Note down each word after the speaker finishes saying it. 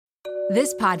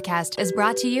This podcast is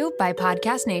brought to you by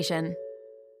Podcast Nation.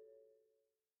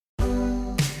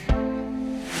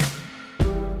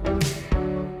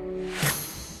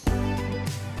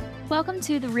 Welcome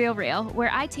to The Real Reel, where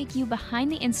I take you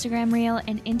behind the Instagram reel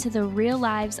and into the real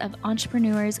lives of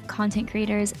entrepreneurs, content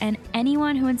creators, and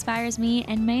anyone who inspires me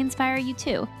and may inspire you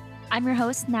too. I'm your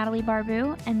host, Natalie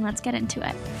Barbu, and let's get into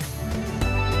it.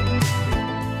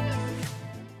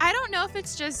 I don't know if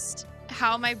it's just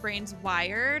how my brain's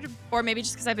wired, or maybe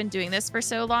just because I've been doing this for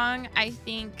so long. I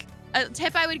think a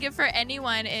tip I would give for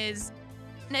anyone is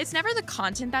it's never the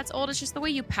content that's old, it's just the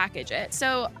way you package it.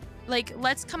 So,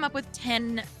 let's come up with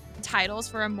 10 titles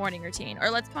for a morning routine, or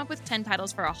let's come up with 10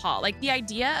 titles for a haul. The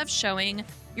idea of showing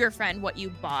your friend what you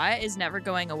bought is never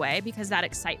going away, because that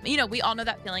excitement, we all know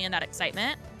that feeling and that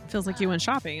excitement. Feels like you went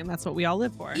shopping, and that's what we all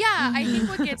live for. Yeah, I think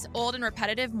what gets old and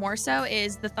repetitive more so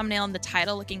is the thumbnail and the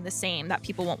title looking the same, that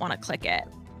people won't want to click it.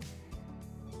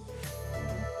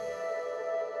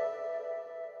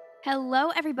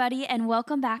 Hello, everybody, and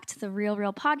welcome back to the Real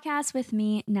Reel podcast with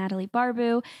me, Natalie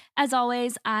Barbu. As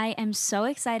always, I am so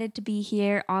excited to be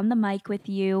here on the mic with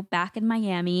you back in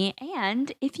Miami.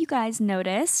 And if you guys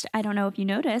noticed, I don't know if you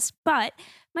noticed, but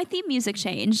my theme music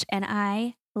changed, and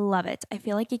I love it. I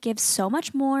feel like it gives so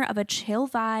much more of a chill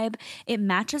vibe. It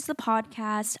matches the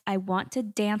podcast. I want to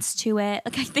dance to it. I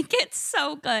think it's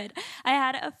so good. I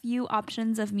had a few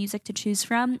options of music to choose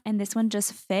from, and this one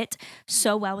just fit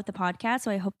so well with the podcast.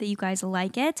 So I hope that you guys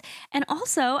like it. And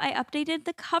also, I updated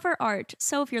the cover art.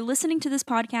 So if you're listening to this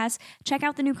podcast, check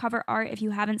out the new cover art if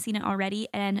you haven't seen it already,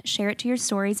 and share it to your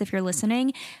stories if you're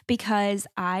listening, because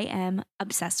I am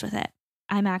obsessed with it.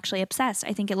 I'm actually obsessed.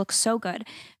 I think it looks so good.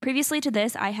 Previously to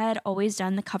this, I had always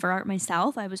done the cover art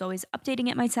myself. I was always updating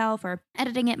it myself or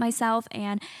editing it myself.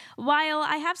 And while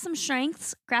I have some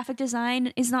strengths, graphic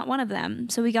design is not one of them.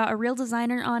 So we got a real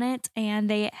designer on it, and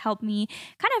they helped me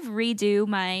kind of redo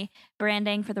my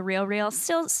branding for the Real Reel,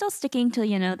 still sticking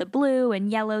to, the blue and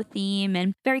yellow theme,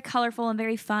 and very colorful and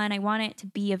very fun. I want it to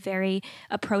be a very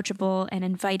approachable and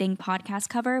inviting podcast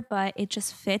cover, but it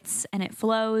just fits and it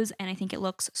flows, and I think it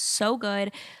looks so good.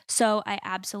 So I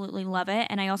absolutely love it.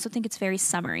 And I also think it's very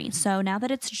summery. So now that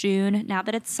it's June, now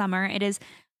that it's summer, it is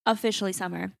officially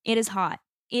summer. It is hot.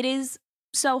 It is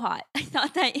so hot. I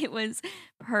thought that it was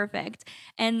perfect.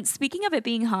 And speaking of it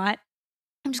being hot,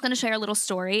 I'm just going to share a little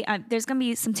story. There's going to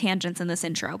be some tangents in this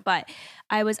intro, but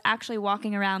I was actually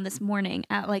walking around this morning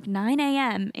at 9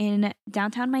 a.m. in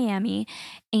downtown Miami,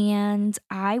 and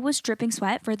I was dripping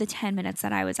sweat for the 10 minutes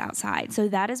that I was outside. So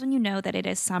that is when you know that it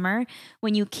is summer,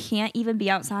 when you can't even be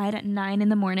outside at 9 in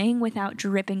the morning without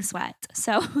dripping sweat.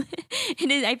 So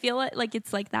it is. I feel like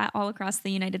it's like that all across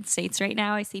the United States right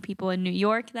now. I see people in New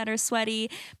York that are sweaty,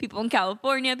 people in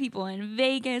California, people in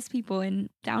Vegas, people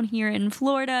down here in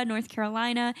Florida, North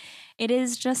Carolina. It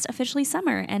is just officially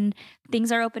summer, and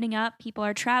things are opening up. People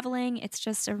are traveling. It's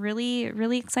just a really,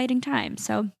 really exciting time.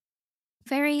 So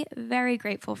very, very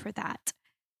grateful for that.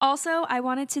 Also, I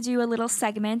wanted to do a little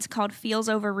segment called Feels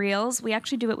Over Reels. We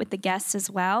actually do it with the guests as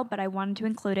well, but I wanted to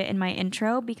include it in my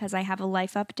intro because I have a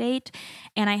life update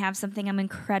and I have something I'm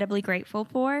incredibly grateful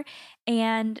for.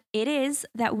 And it is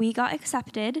that we got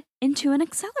accepted into an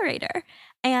accelerator.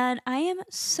 And I am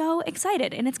so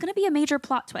excited, and it's going to be a major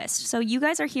plot twist. So you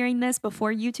guys are hearing this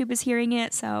before YouTube is hearing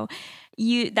it. So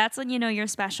that's when you know you're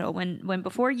special. When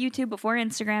before YouTube, before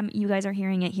Instagram, you guys are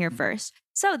hearing it here first.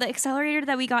 So the accelerator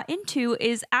that we got into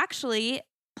is actually,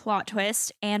 plot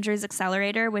twist, Andrew's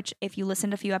accelerator, which if you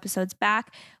listened a few episodes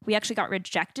back, we actually got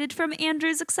rejected from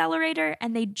Andrew's accelerator,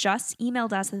 and they just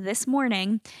emailed us this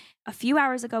morning. A few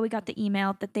hours ago, we got the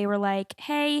email that they were like,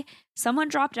 hey, someone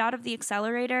dropped out of the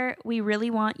accelerator. We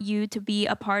really want you to be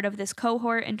a part of this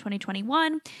cohort in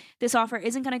 2021. This offer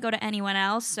isn't going to go to anyone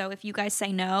else. So if you guys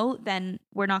say no, then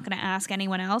we're not going to ask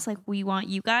anyone else. We want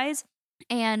you guys.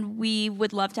 And we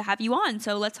would love to have you on.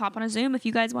 So let's hop on a Zoom if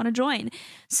you guys want to join.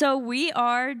 So we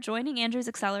are joining Andrew's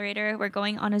accelerator. We're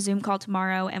going on a Zoom call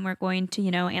tomorrow, and we're going to,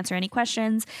 answer any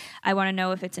questions. I want to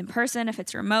know if it's in person, if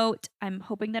it's remote. I'm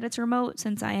hoping that it's remote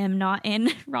since I am not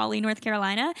in Raleigh, North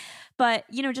Carolina. But,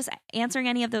 just answering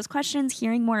any of those questions,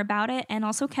 hearing more about it, and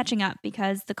also catching up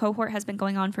because the cohort has been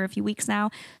going on for a few weeks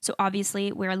now. So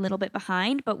obviously we're a little bit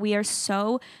behind, but we are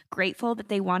so grateful that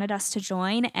they wanted us to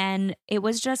join. And it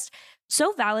was just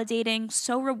so validating,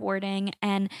 so rewarding.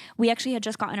 And we actually had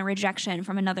just gotten a rejection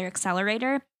from another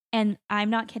accelerator. And I'm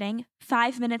not kidding,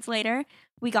 5 minutes later,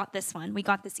 we got this one. We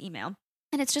got this email.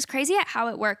 And it's just crazy at how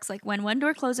it works. Like when one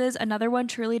door closes, another one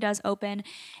truly does open,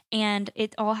 and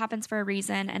it all happens for a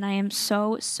reason. And I am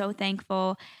so, so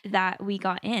thankful that we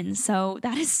got in. So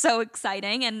that is so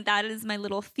exciting. And that is my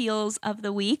little feels of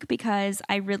the week, because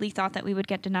I really thought that we would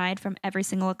get denied from every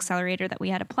single accelerator that we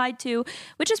had applied to,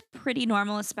 which is pretty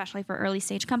normal, especially for early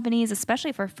stage companies,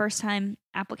 especially for first time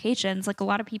applications. Like a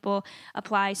lot of people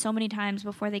apply so many times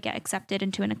before they get accepted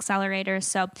into an accelerator.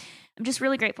 So I'm just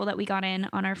really grateful that we got in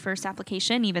on our first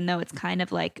application, even though it's kind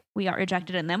of like we got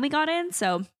rejected and then we got in.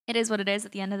 So it is what it is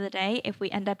at the end of the day. If we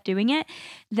end up doing it,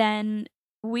 then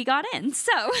we got in.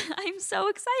 So I'm so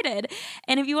excited.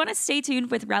 And if you want to stay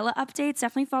tuned with Rella updates,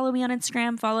 definitely follow me on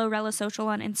Instagram, follow Rella Social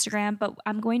on Instagram. But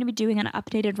I'm going to be doing an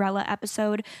updated Rella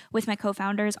episode with my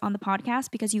co-founders on the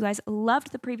podcast, because you guys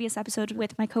loved the previous episode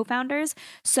with my co-founders.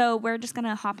 So we're just going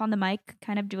to hop on the mic,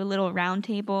 kind of do a little round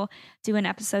table, do an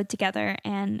episode together.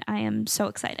 And I am so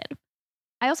excited.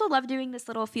 I also love doing this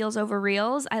little feels over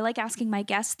reels. I like asking my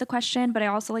guests the question, but I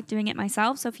also like doing it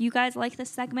myself. So if you guys like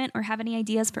this segment or have any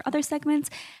ideas for other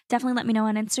segments, definitely let me know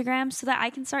on Instagram so that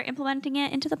I can start implementing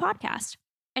it into the podcast.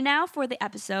 And now for the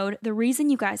episode, the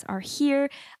reason you guys are here.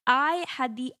 I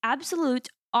had the absolute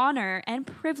honor and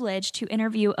privilege to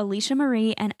interview Alisha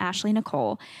Marie and Ashley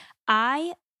Nichole.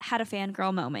 I had a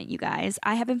fangirl moment, you guys.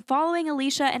 I have been following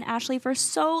Alisha and Ashley for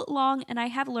so long, and I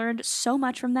have learned so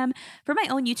much from them for my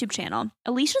own YouTube channel.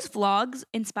 Alisha's vlogs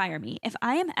inspire me. If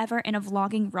I am ever in a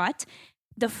vlogging rut,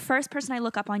 the first person I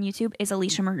look up on YouTube is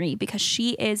Alisha Marie, because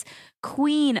she is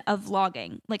queen of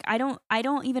vlogging. Like I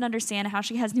don't even understand how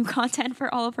she has new content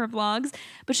for all of her vlogs,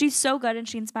 but she's so good and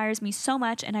she inspires me so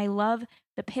much. And I love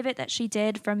the pivot that she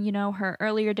did from, her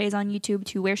earlier days on YouTube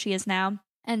to where she is now.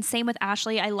 And same with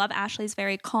Ashley. I love Ashley's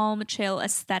very calm, chill,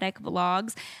 aesthetic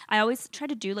vlogs. I always try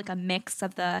to do like a mix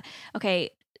of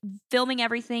filming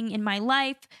everything in my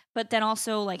life, but then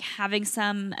also like having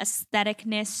some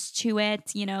aestheticness to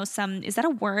it, is that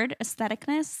a word?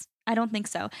 Aestheticness? I don't think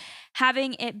so.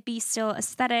 Having it be still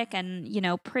aesthetic and,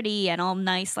 pretty and all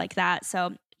nice like that.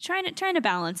 So trying to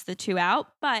balance the two out.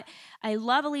 But I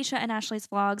love Alisha and Ashley's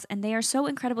vlogs, and they are so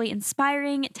incredibly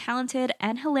inspiring, talented,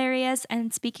 and hilarious.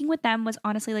 And speaking with them was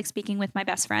honestly like speaking with my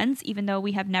best friends, even though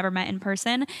we have never met in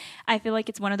person. I feel like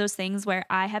it's one of those things where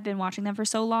I have been watching them for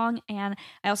so long. And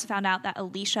I also found out that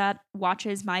Alisha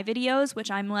watches my videos,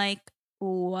 which I'm like,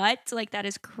 what? Like, that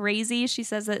is crazy. She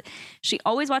says that she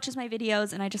always watches my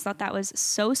videos, and I just thought that was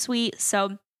so sweet.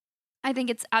 So I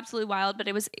think it's absolutely wild, but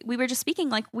we were just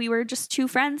speaking like we were just two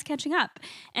friends catching up.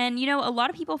 And, a lot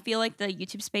of people feel like the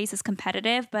YouTube space is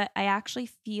competitive, but I actually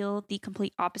feel the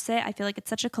complete opposite. I feel like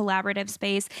it's such a collaborative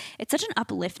space. It's such an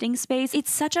uplifting space. It's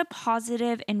such a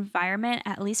positive environment,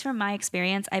 at least from my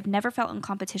experience. I've never felt in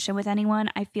competition with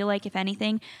anyone. I feel like if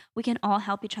anything, we can all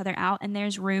help each other out, and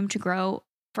there's room to grow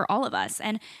for all of us.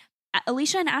 And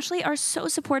Alisha and Ashley are so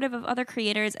supportive of other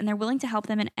creators, and they're willing to help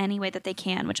them in any way that they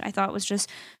can, which I thought was just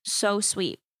so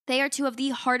sweet. They are two of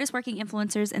the hardest working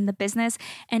influencers in the business,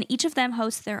 and each of them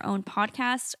hosts their own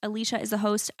podcast. Alisha is the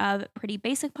host of Pretty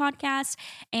Basic Podcast,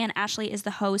 and Ashley is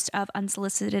the host of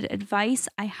Unsolicited Advice.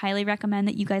 I highly recommend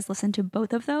that you guys listen to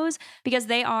both of those, because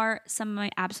they are some of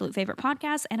my absolute favorite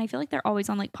podcasts, and I feel like they're always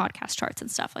on like podcast charts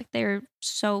and stuff. Like they're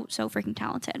so freaking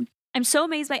talented. I'm so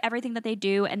amazed by everything that they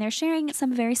do, and they're sharing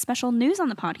some very special news on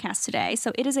the podcast today.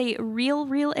 So it is a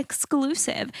real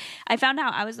exclusive. I found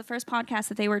out I was the first podcast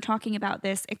that they were talking about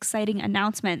this exciting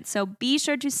announcement. So be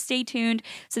sure to stay tuned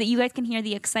so that you guys can hear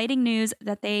the exciting news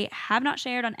that they have not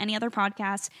shared on any other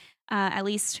podcast, at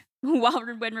least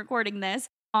when recording this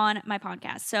on my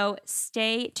podcast. So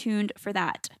stay tuned for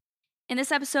that. In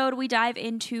this episode, we dive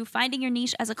into finding your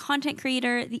niche as a content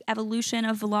creator, the evolution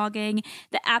of vlogging,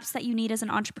 the apps that you need as an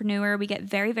entrepreneur. We get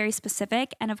very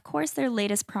specific, and of course, their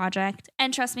latest project.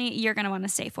 And trust me, you're going to want to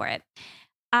stay for it.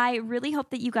 I really hope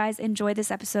that you guys enjoy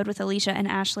this episode with Alisha and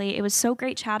Ashley. It was so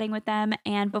great chatting with them.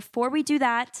 And before we do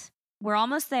that, we're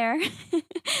almost there.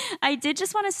 I did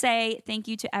just want to say thank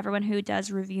you to everyone who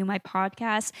does review my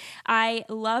podcast. I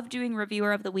love doing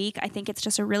Reviewer of the Week. I think it's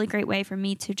just a really great way for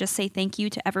me to just say thank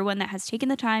you to everyone that has taken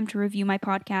the time to review my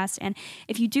podcast. And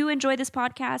if you do enjoy this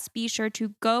podcast, be sure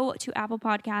to go to Apple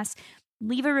Podcasts,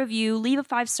 leave a review, leave a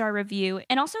 5-star review,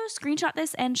 and also screenshot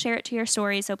this and share it to your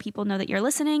story so people know that you're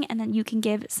listening, and then you can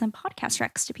give some podcast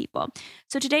recs to people.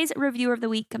 So today's Reviewer of the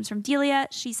Week comes from Delia.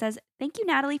 She says, "Thank you,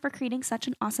 Natalie, for creating such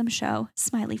an awesome show."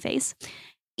 Smiley face.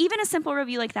 even a simple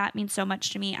review like that means so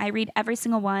much to me. I read every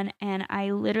single one, and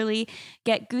I literally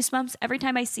get goosebumps every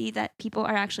time I see that people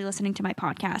are actually listening to my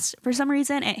podcast. For some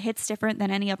reason, it hits different than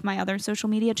any of my other social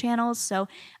media channels. So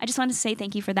I just wanted to say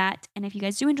thank you for that. And if you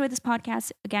guys do enjoy this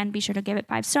podcast, again, be sure to give it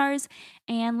 5 stars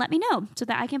and let me know so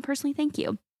that I can personally thank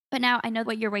you. But now I know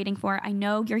what you're waiting for. I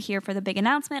know you're here for the big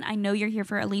announcement. I know you're here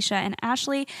for Alisha and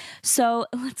Ashley. So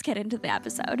let's get into the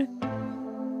episode.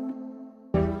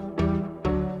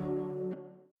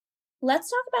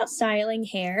 Let's talk about styling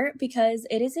hair because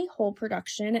it is a whole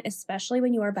production, especially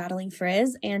when you are battling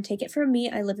frizz. And take it from me,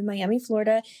 I live in Miami,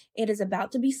 Florida. It is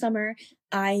about to be summer.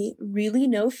 I really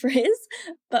know frizz,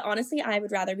 but honestly, I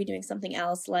would rather be doing something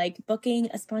else like booking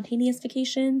a spontaneous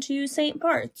vacation to St.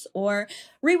 Bart's or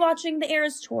rewatching the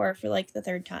Eras tour for like the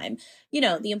 3rd time. You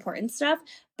know, the important stuff.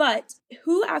 But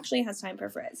who actually has time for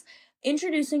frizz?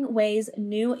 Introducing Ouai's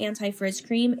new anti-frizz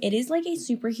cream. It is like a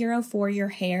superhero for your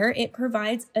hair. It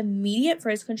provides immediate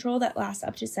frizz control that lasts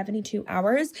up to 72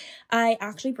 hours. I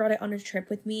actually brought it on a trip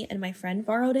with me and my friend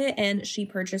borrowed it and she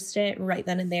purchased it right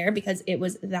then and there because it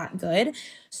was that good.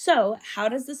 So how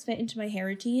does this fit into my hair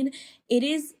routine? It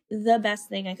is the best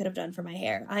thing I could have done for my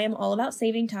hair. I am all about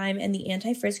saving time and the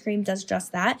anti-frizz cream does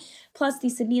just that. Plus the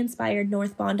Sydney-inspired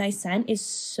North Bondi scent is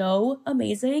so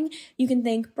amazing. You can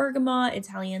thank bergamot,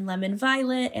 Italian lemon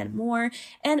violet, and more.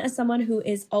 And as someone who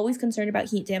is always concerned about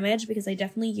heat damage because I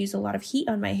definitely use a lot of heat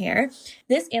on my hair,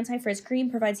 this anti-frizz cream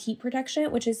provides heat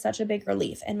protection, which is such a big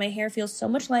relief, and my hair feels so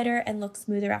much lighter and looks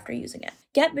smoother after using it.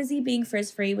 Get busy being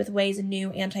frizz-free with Ouai's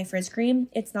new anti-frizz cream.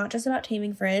 It's not just about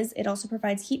taming frizz, it also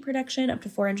provides heat protection up to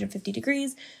 450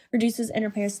 degrees, reduces and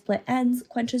repairs split ends,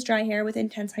 quenches dry hair with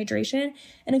intense hydration,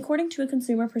 and according to a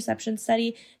consumer perception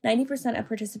study, 90% of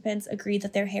participants agreed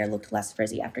that their hair looked less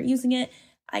frizzy after using it.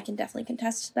 I can definitely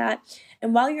contest to that.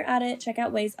 And while you're at it, check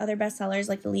out Ouai's other bestsellers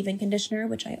like the leave-in conditioner,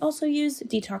 which I also use,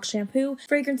 detox shampoo,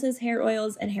 fragrances, hair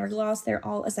oils, and hair gloss. They're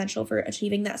all essential for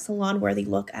achieving that salon-worthy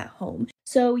look at home.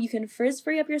 So you can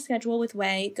frizz-free up your schedule with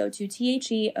Ouai. Go to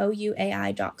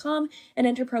theouai.com and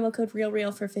enter promo code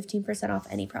REALREAL for 15% off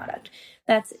any product.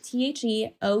 That's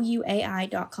theouai.com,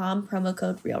 promo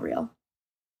code REALREAL.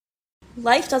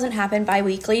 Life doesn't happen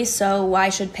bi-weekly, so why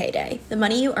should payday? The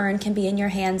money you earn can be in your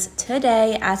hands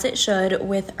today, as it should,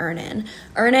 with Earnin.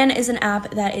 Earnin is an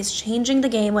app that is changing the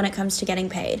game when it comes to getting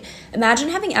paid. Imagine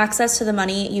having access to the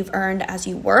money you've earned as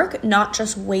you work, not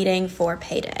just waiting for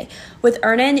payday. With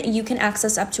Earnin, you can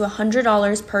access up to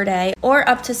 $100 per day or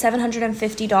up to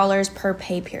 $750 per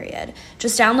pay period.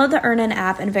 Just download the Earnin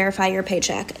app and verify your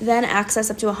paycheck. Then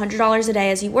access up to $100 a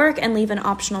day as you work and leave an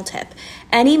optional tip.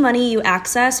 Any money you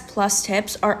access plus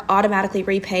tips are automatically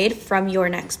repaid from your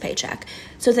next paycheck.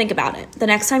 So think about it. The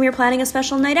next time you're planning a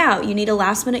special night out, you need a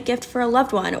last-minute gift for a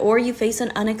loved one, or you face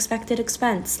an unexpected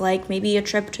expense, like maybe a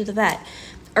trip to the vet.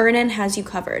 Earnin has you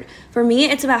covered. For me,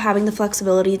 it's about having the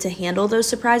flexibility to handle those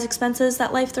surprise expenses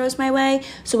that life throws my way.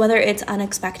 So whether it's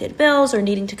unexpected bills or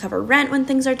needing to cover rent when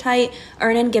things are tight,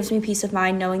 Earnin gives me peace of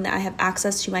mind knowing that I have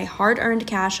access to my hard-earned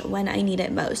cash when I need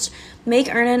it most.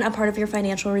 Make Earnin a part of your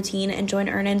financial routine and join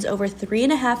Earnin's over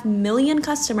 3.5 million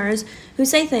customers who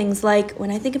say things like,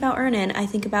 when I think about Earnin, I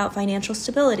think about financial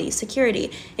stability,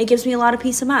 security. It gives me a lot of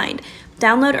peace of mind.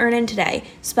 Download Earnin today,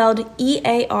 spelled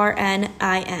EARNIN,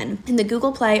 in the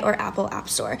Google Play or Apple App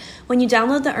Store. When you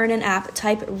download the Earnin app,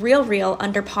 type REAL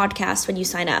under podcast when you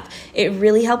sign up. It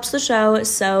really helps the show,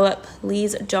 so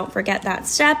please don't forget that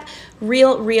step.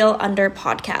 REAL under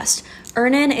podcast.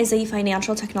 Earnin is a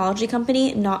financial technology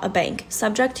company, not a bank.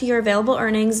 Subject to your available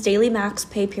earnings, daily max,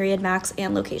 pay period max,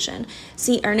 and location.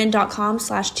 See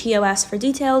earnin.com/TOS for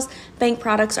details. Bank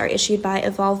products are issued by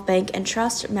Evolve Bank and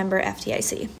Trust, member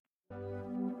FDIC.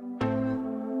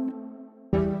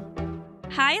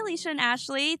 Hi, Alisha and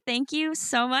Ashley. Thank you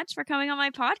so much for coming on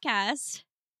my podcast.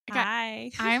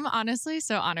 Hi. I'm honestly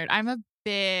so honored. I'm a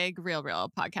big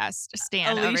Real podcast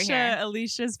stan over here.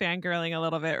 Alicia's fangirling a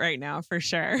little bit right now, for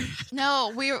sure.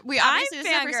 No, we obviously this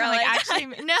is our first time like actually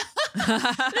no. This is our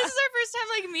first time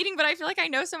like meeting, but I feel like I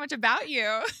know so much about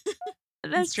you.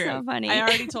 That's true. So funny. I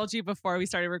already told you before we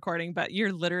started recording, but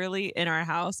you're literally in our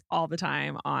house all the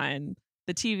time on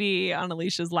the TV, on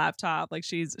Alicia's laptop. Like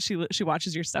she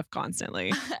watches your stuff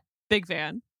constantly. Big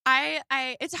fan. I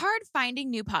it's hard finding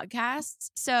new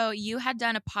podcasts. So you had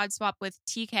done a pod swap with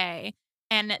TK,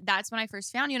 and that's when I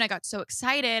first found you, and I got so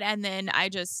excited, and then I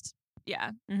just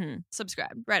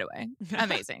subscribed right away.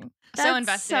 Amazing. So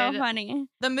invested. So funny.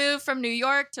 The move from New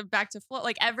York to back to Florida,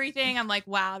 like everything. I'm like,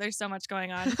 wow, there's so much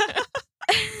going on.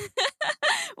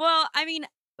 Well, I mean,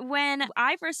 when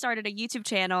I first started a YouTube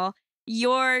channel,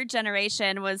 your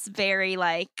generation was very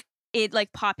like it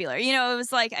like popular. You know, it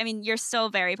was like, I mean, you're still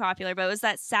very popular, but it was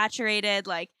that saturated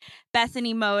like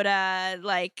Bethany Moda,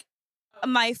 like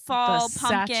my fall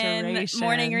pumpkin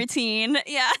morning routine.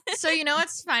 Yeah. So you know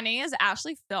what's funny is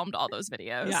Ashley filmed all those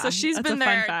videos. Yeah, so she's that's been a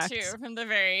fun there fact. too from the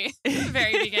very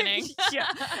beginning. Yeah.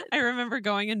 I remember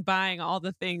going and buying all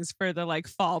the things for the like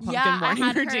fall pumpkin Yeah, morning I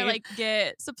had routine. her like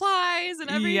get supplies and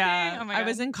everything. Yeah. Oh my I God.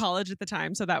 was in college at the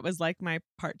time, so that was like my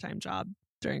part-time job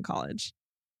during college.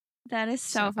 That is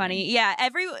so So funny. funny. Yeah,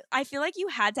 I feel like you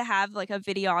had to have like a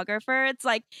videographer. It's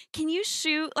like, can you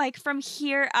shoot like from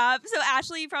here up? So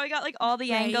Ashley, you probably got like all the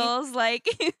Right. angles. Like,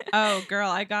 Oh, girl,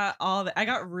 I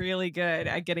got really good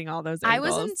at getting all those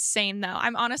angles. I was insane though.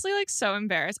 I'm honestly like so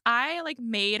embarrassed. I like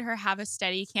made her have a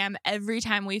steady cam every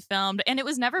time we filmed, and it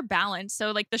was never balanced. So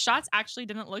like the shots actually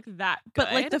didn't look that good.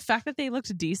 But like the fact that they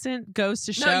looked decent goes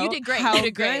to show No, you did great. how You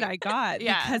did good great. I got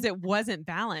Yeah. because it wasn't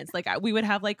balanced. Like we would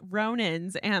have like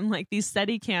Ronins and like these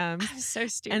steady cams I was so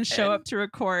stupid. and show up to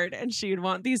record, and she'd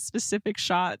want these specific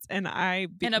shots, and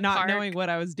In a not park. knowing what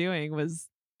I was doing was.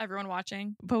 Everyone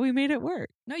watching. But we made it work.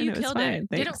 No, and you it was killed fine.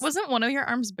 it. Thanks. Wasn't one of your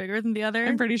arms bigger than the other?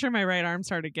 I'm pretty sure my right arm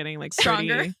started getting like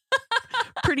Stronger.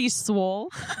 pretty swole.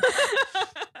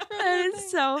 that is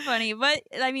so funny. But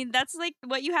I mean, that's like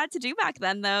what you had to do back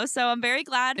then, though. So I'm very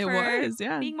glad It for was,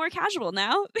 yeah. being more casual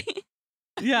now.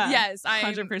 Yeah. Yes,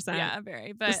 100%. Yeah, very.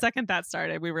 The But second that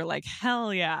started, we were like,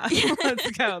 hell yeah. Let's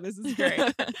go. This is great.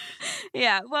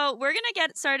 Yeah, well, we're going to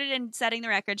get started in setting the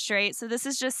record straight. So this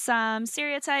is just some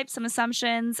stereotypes, some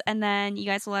assumptions, and then you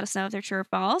guys will let us know if they're true or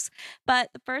false. But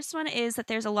the first one is that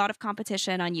there's a lot of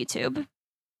competition on YouTube.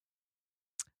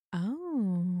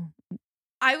 Oh.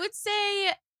 I would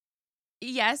say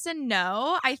yes and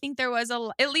no. I think there was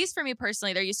at least for me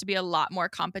personally, there used to be a lot more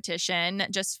competition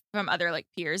just from other like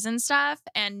peers and stuff.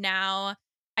 And now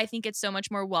I think it's so much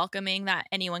more welcoming that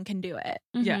anyone can do it.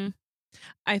 Yeah. Mhm.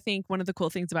 I think one of the cool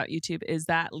things about YouTube is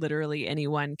that literally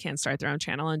anyone can start their own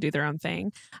channel and do their own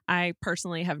thing. I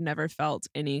personally have never felt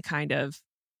any kind of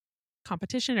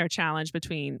competition or challenge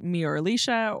between me or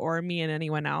Alisha or me and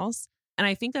anyone else. And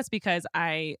I think that's because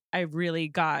I really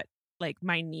got like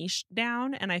my niche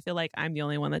down, and I feel like I'm the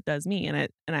only one that does me in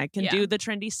it, and I can Yeah. do the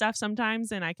trendy stuff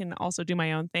sometimes, and I can also do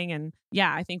my own thing. And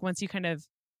yeah, I think once you kind of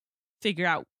figure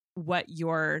out what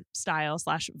your style /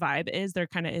 vibe is, there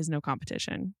kind of is no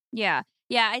competition. Yeah.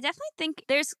 Yeah, I definitely think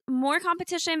there's more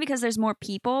competition because there's more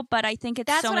people, but I think it's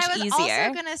That's so what much I was easier.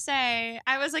 also gonna say.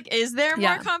 I was like, is there more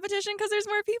Yeah. competition because there's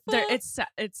more people? It's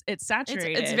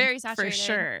saturated. It's very saturated. for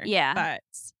sure. Yeah. But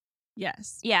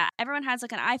yes. Yeah, everyone has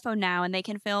like an iPhone now and they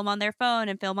can film on their phone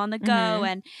and film on the go, Mhm.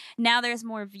 and now there's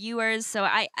more viewers. So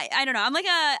I don't know.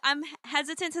 I'm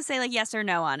hesitant to say like yes or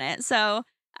no on it. So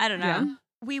I don't know. Yeah.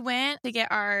 We went to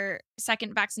get our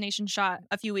second vaccination shot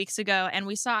a few weeks ago, and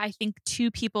we saw, I think, 2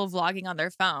 people vlogging on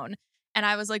their phone. And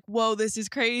I was like, whoa, this is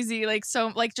crazy. Like, so,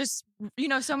 like, just,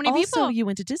 so many Also, people. you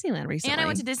went to Disneyland recently. And I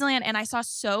went to Disneyland, and I saw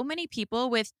so many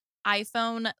people with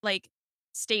iPhone, like,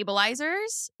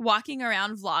 stabilizers walking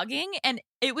around vlogging. And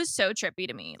it was so trippy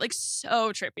to me. Like,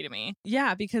 so trippy to me.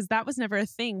 Yeah, because that was never a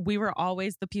thing. We were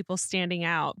always the people standing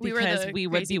out We were because the we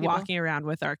would crazy be people. walking around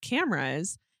with our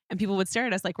cameras, and people would stare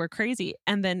at us like we're crazy.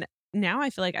 And then now I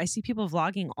feel like I see people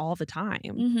vlogging all the time.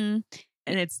 Mm-hmm.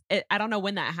 And I don't know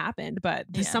when that happened, but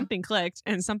Yeah. something clicked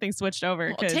and something switched over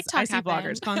Well, because TikTok I see happened.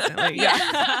 vloggers constantly.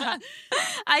 Yeah.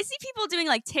 I see people doing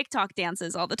like TikTok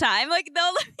dances all the time. Like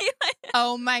they'll be like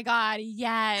Oh my God.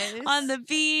 Yes. on the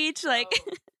beach, like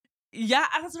Yeah,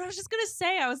 that's what I was just gonna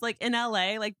say. I was like in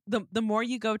LA, like the more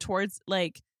you go towards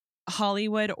like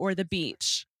Hollywood or the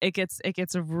beach, it gets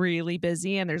really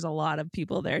busy, and there's a lot of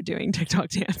people there doing TikTok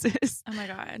dances. Oh my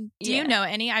God. Do Yeah. you know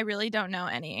any? I really don't know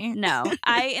any. no.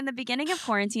 In the beginning of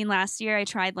quarantine last year, I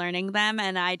tried learning them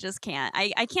and I just can't.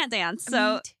 I can't dance.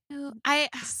 So Me too. I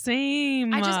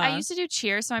Same. used to do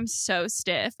cheer, so I'm so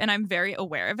stiff and I'm very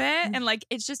aware of it. And like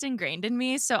it's just ingrained in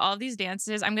me. So all these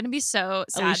dances, I'm gonna be so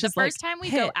sad. Alicia's The like, first time we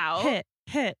go out,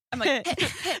 hit. I'm like, hit,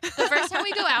 hit. The first time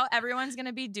we go out, everyone's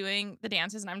gonna be doing the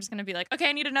dances, and I'm just gonna be like, okay,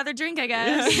 I need another drink, I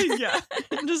guess. Yeah.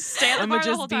 Just stay at the I'm bar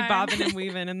gonna the whole just be time. bobbing and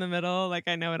weaving in the middle, like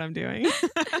I know what I'm doing.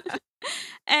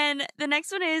 and the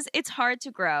next one is it's hard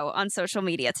to grow on social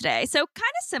media today. So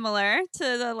kind of similar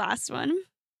to the last one.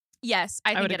 Yes,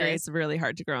 I I think would it agree. is. It's really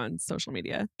hard to grow on social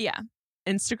media. Yeah.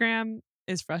 Instagram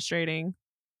is frustrating.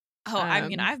 Oh, I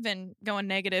mean, Um, I've been going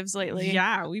negatives lately.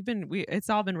 Yeah, it's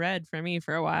all been red for me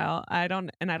for a while. I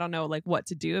don't know like what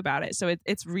to do about it. So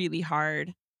it's really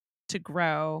hard to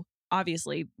grow.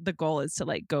 Obviously, the goal is to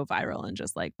like go viral and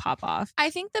just like pop off.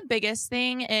 I think the biggest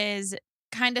thing is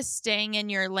kind of staying in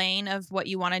your lane of what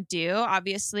you want to do.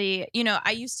 Obviously,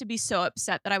 I used to be so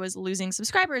upset that I was losing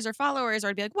subscribers or followers, or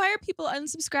I'd be like, why are people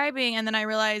unsubscribing? And then I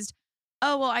realized,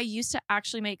 oh, well, I used to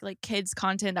actually make like kids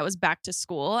content that was back to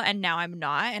school, and now I'm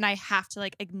not. And I have to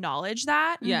like acknowledge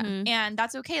that. Yeah. Mhm. And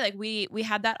that's okay. Like we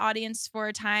had that audience for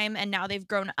a time, and now they've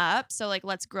grown up. So like,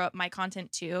 let's grow up my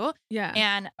content too. Yeah.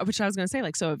 And Which I was going to say,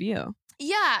 like, so have you.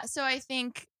 yeah, so I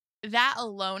think that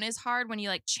alone is hard when you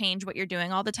like change what you're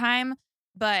doing all the time.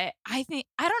 But I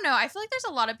don't know. I feel like there's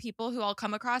a lot of people who I'll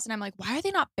come across and I'm like, why are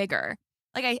they not bigger?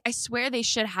 Like, I swear they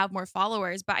should have more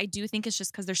followers, but I do think it's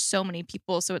just because there's so many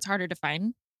people. So it's harder to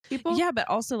find people. Yeah, but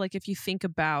also like if you think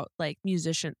about like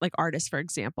like artists, for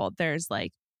example, there's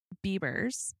like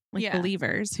Biebers, like Yeah.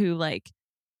 believers who like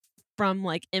from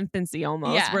like infancy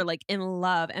almost Yeah. were like in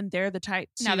love, and they're the type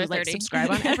Now to they're like 30.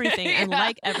 subscribe on everything and Yeah.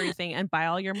 like everything and buy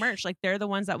all your merch. Like they're the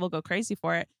ones that will go crazy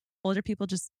for it. Older people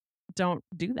just don't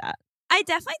do that. I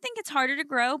definitely think it's harder to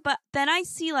grow, but then I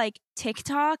see like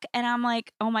TikTok and I'm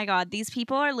like, oh my God, these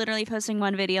people are literally posting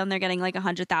one video and they're getting like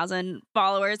 100,000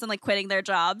 followers and like quitting their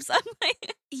jobs. I'm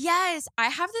like, Yes, I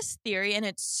have this theory, and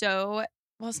it's not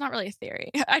really a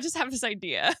theory. I just have this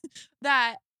idea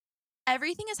that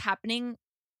everything is happening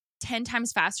 10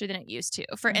 times faster than it used to.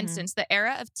 For Mhm. instance, the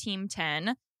era of Team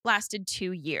 10 lasted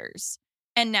 2 years.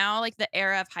 And now like the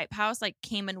era of Hype House like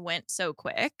came and went so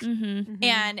quick. mm-hmm.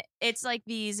 And it's like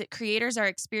these creators are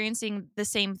experiencing the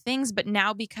same things, but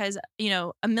now because,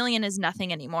 a million is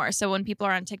nothing anymore. So when people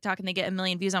are on TikTok and they get 1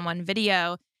 million views on one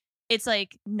video, it's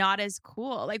like not as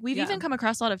cool. Like we've Yeah. even come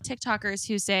across a lot of TikTokers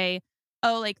who say,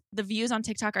 oh, like the views on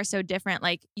TikTok are so different.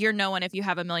 Like you're no one if you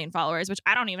have 1 million followers, which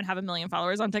I don't even have 1 million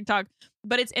followers on TikTok.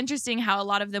 But it's interesting how a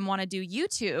lot of them want to do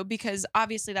YouTube because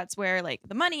obviously that's where like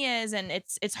the money is, and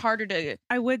it's harder to.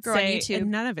 I would grow on say YouTube.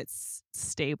 and none of it's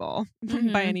stable by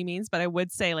Mhm. any means, but I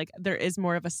would say like there is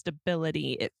more of a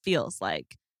stability, it feels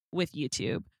like, with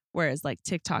YouTube. Whereas like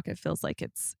TikTok, it feels like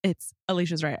it's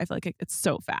Alicia's right. I feel like it's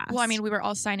so fast. Well, I mean, we were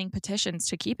all signing petitions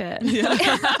to keep it. Yeah. We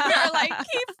were like,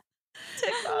 keep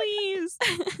TikTok. please.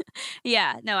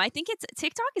 Yeah, no, I think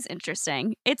TikTok is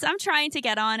interesting. I'm trying to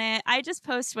get on it. I just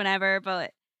post whenever,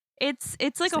 but it's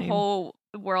like a Same. whole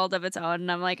world of its own.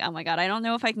 And I'm like, oh my God, I don't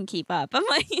know if I can keep up. I'm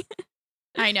like,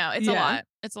 I know. It's a Yeah. lot.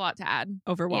 It's a lot to add.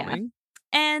 Overwhelming.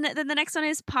 and then the next one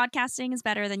is podcasting is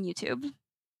better than YouTube.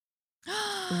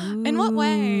 In what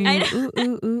way? I Ooh,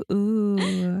 ooh, ooh,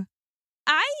 ooh.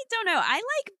 I don't know. I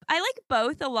like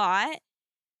both a lot.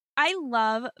 I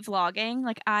love vlogging.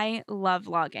 Like I love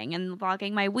vlogging and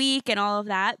vlogging my week and all of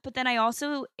that. But then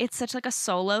it's such like a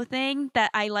solo thing that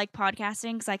I like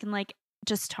podcasting because I can like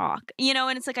just talk,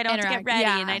 and it's like I don't have to get Interact,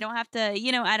 ready and yeah. I don't have to,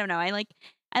 I don't know. I like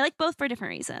both for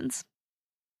different reasons.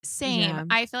 Same. Yeah.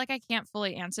 I feel like I can't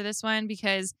fully answer this one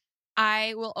because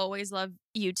I will always love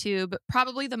YouTube,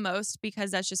 probably the most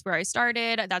because that's just where I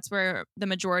started. That's where the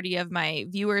majority of my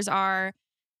viewers are.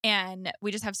 And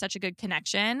we just have such a good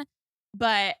connection.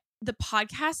 But the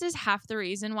podcast is half the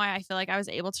reason why I feel like I was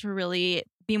able to really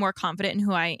be more confident in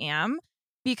who I am.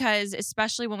 Because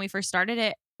especially when we first started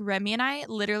it, Remy and I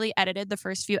literally edited the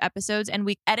first few episodes, and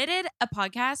we edited a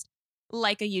podcast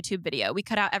like a YouTube video. We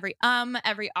cut out every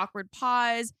awkward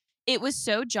pause. It was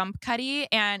so jump cutty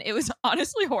and it was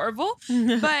honestly horrible.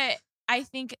 But I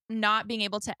think not being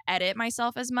able to edit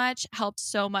myself as much helped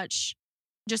so much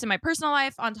just in my personal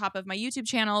life on top of my YouTube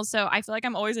channel. So I feel like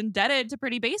I'm always indebted to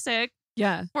Pretty Basic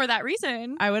Yeah. for that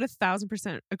reason. I would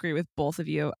 1,000% agree with both of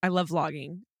you. I love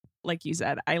vlogging. Like you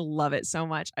said, I love it so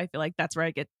much. I feel like that's where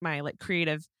I get my like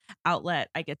creative outlet.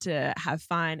 I get to have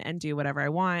fun and do whatever I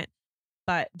want.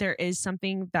 But there is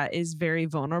something that is very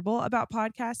vulnerable about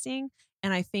podcasting.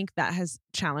 And I think that has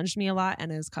challenged me a lot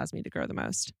and has caused me to grow the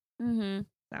most. Mm-hmm. So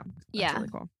that's Yeah. really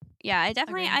cool. Yeah, I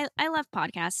definitely, Agreed. I love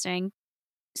podcasting.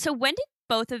 So when did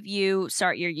both of you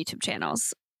start your YouTube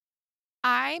channels?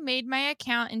 I made my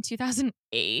account in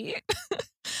 2008.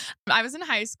 I was in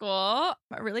high school.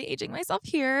 I'm really aging myself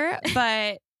here,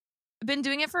 but I've been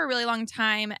doing it for a really long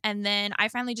time. And then I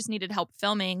finally just needed help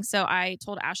filming. So I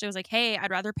told Ashley, I was like, hey,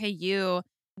 I'd rather pay you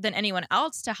than anyone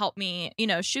else to help me,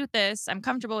 shoot this. I'm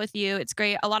comfortable with you. It's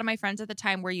great. A lot of my friends at the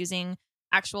time were using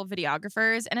actual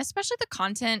videographers, and especially the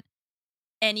content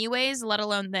anyways, let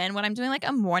alone then when I'm doing like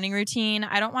a morning routine,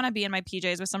 I don't want to be in my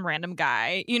PJs with some random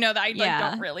guy, that I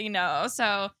don't really know.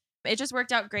 So it just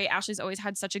worked out great. Ashley's always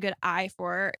had such a good eye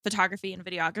for photography and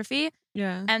videography.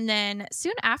 Yeah. And then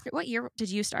soon after, what year did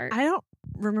you start? I don't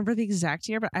remember the exact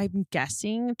year, but I'm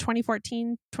guessing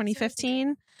 2014,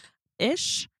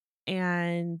 2015-ish.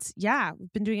 And yeah,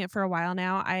 we've been doing it for a while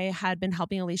now. I had been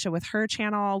helping Alisha with her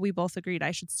channel. We both agreed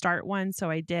I should start one, so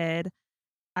I did.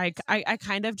 I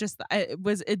kind of just, it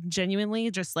was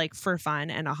genuinely just like for fun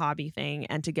and a hobby thing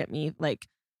and to get me like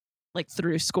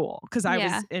through school because I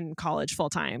was in college full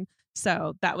time.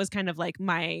 So that was kind of like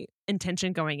my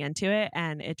intention going into it.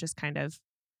 And it just kind of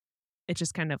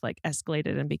like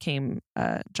escalated and became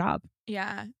a job.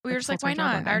 Yeah. We were just like, why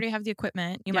not? I already have the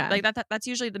equipment. You might like that's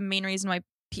usually the main reason why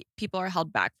people are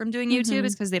held back from doing YouTube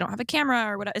is because they don't have a camera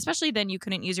or whatever. Especially then you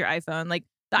couldn't use your iPhone. Like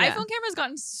the iPhone camera's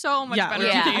gotten so much better. You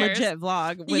over the can years. legit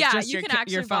vlog. With just you can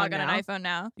actually vlog on an iPhone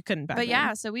now. You couldn't back But then.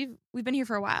 yeah, so we've been here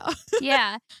for a while.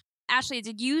 Yeah. Ashley,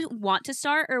 did you want to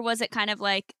start or was it kind of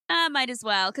like, might as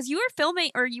well? Because you were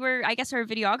filming or you were, I guess, a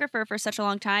videographer for such a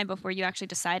long time before you actually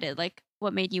decided. Like,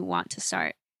 what made you want to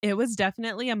start? It was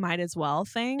definitely a might as well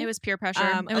thing. It was peer pressure.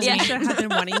 It was Alisha had been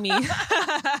wanting me.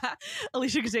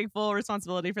 Alisha could take full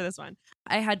responsibility for this one.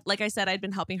 I had, like I said, I'd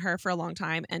been helping her for a long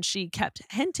time and she kept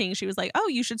hinting. She was like, oh,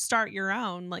 you should start your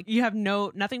own. Like you have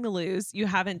nothing to lose. You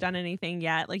haven't done anything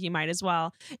yet. Like you might as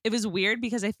well. It was weird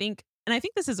because I think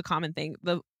this is a common thing.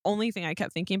 The only thing I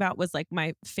kept thinking about was like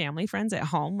my family friends at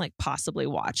home, like possibly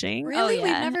watching. Really? Oh,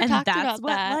 yeah. We've never And talked that's about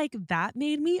what that. like that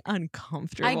made me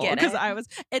uncomfortable. I get because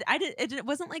it. it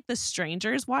wasn't like the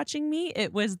strangers watching me.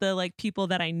 It was the like people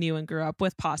that I knew and grew up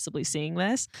with possibly seeing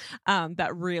this. That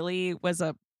really was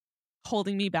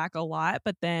holding me back a lot.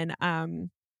 But then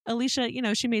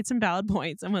Alisha, she made some valid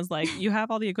points and was like, you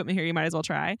have all the equipment here, you might as well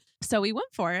try. So we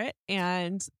went for it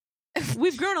and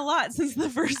we've grown a lot since the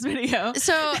first video.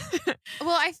 So,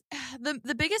 well,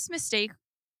 the biggest mistake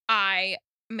I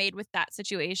made with that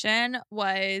situation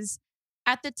was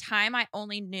at the time I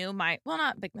only knew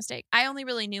not big mistake. I only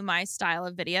really knew my style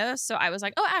of videos. So I was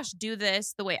like, oh, Ash, do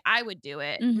this the way I would do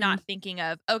it. Not thinking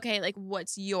of, okay, like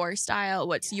what's your style?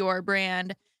 What's your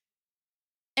brand?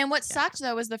 And what sucked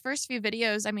though was the first few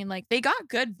videos, I mean, like they got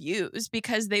good views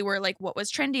because they were like what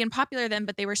was trendy and popular then,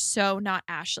 but they were so not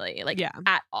Ashley, like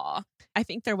at all. I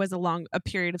think there was a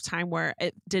period of time where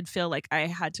it did feel like I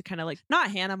had to kind of like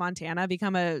not Hannah Montana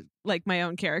become my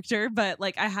own character, but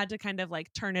like I had to kind of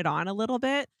like turn it on a little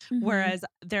bit. Whereas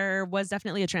there was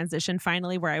definitely a transition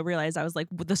finally where I realized I was like,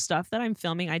 the stuff that I'm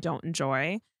filming, I don't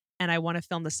enjoy. And I want to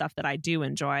film the stuff that I do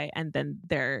enjoy. And then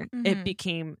it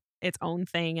became its own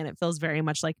thing and it feels very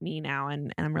much like me now.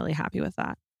 And I'm really happy with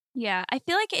that. Yeah, I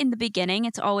feel like in the beginning,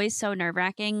 it's always so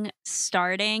nerve-wracking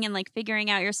starting and like figuring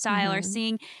out your style or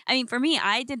seeing. I mean, for me,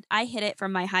 I hid it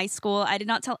from my high school. I did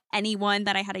not tell anyone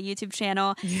that I had a YouTube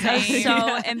channel. I was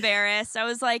so embarrassed. I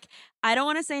was like, I don't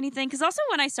want to say anything because also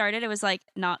when I started, it was like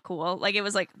not cool. Like it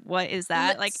was like, what is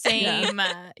that? Like same.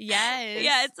 Yes.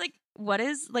 Yeah, it's like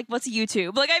what's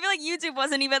YouTube? Like I feel like YouTube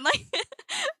wasn't even like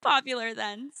popular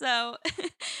then. So,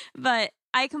 but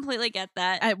I completely get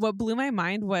that. What blew my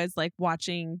mind was like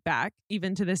watching back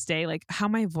even to this day, like how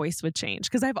my voice would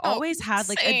change. Cause I've always had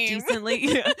like a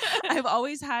decently, I've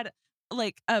always had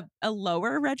like a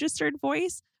lower registered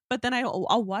voice, but then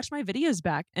I'll watch my videos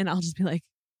back and I'll just be like,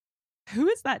 who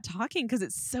is that talking? Cause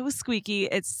it's so squeaky.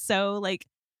 It's so like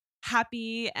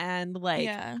happy and like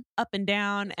up and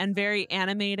down and very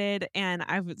animated. And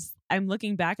I'm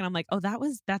looking back and I'm like, oh,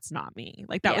 that's not me.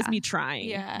 Like that was me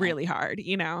trying really hard,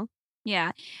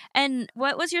 Yeah. And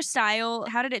what was your style?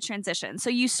 How did it transition? So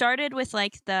you started with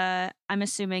like I'm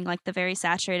assuming like the very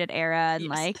saturated era and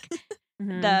like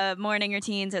the morning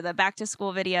routines or the back to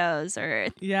school videos or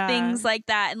things like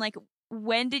that. And like,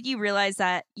 when did you realize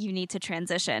that you need to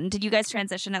transition? Did you guys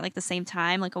transition at like the same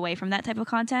time, like away from that type of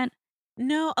content?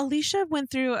 No, Alisha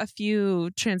went through a few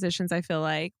transitions, I feel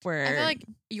like, where I feel like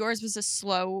yours was a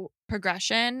slow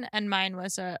progression and mine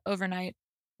was a overnight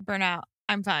burnout.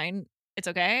 I'm fine. It's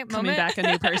okay. Coming back a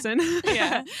new person.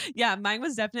 Yeah. Yeah. Mine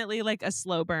was definitely like a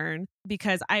slow burn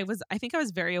because I think I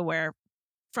was very aware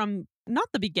from not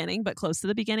the beginning, but close to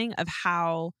the beginning of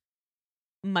how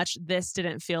much this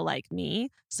didn't feel like me.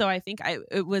 So I think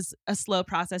it was a slow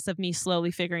process of me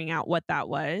slowly figuring out what that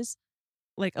was.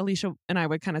 Like Alisha and I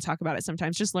would kind of talk about it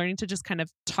sometimes, just learning to just kind of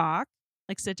talk,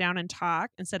 like sit down and talk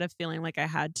instead of feeling like I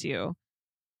had to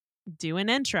do an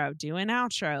intro, do an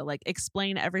outro, like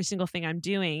explain every single thing I'm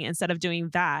doing. Instead of doing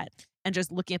that and just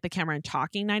looking at the camera and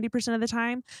talking 90% of the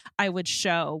time, I would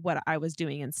show what I was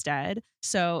doing instead.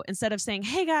 So instead of saying,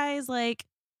 hey guys, like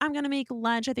I'm going to make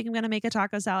lunch. I think I'm going to make a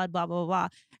taco salad, blah, blah, blah.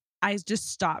 I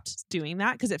just stopped doing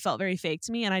that because it felt very fake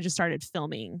to me. And I just started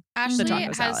filming Ashley the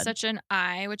taco salad. has such an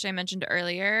eye, which I mentioned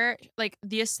earlier. Like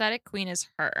the aesthetic queen is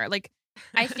her. Like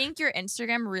I think your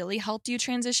Instagram really helped you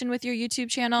transition with your YouTube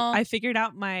channel. I figured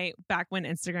out back when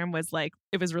Instagram was like,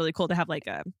 it was really cool to have like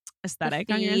a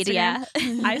aesthetic on your Instagram.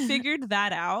 Yeah. I figured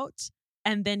that out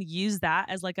and then used that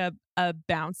as like a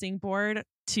bouncing board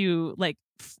to like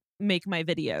make my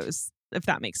videos if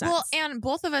that makes sense. Well, and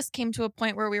both of us came to a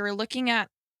point where we were looking at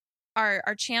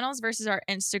our channels versus our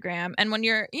Instagram. And when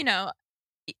you're,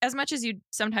 as much as you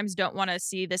sometimes don't want to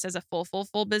see this as a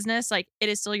full business, like it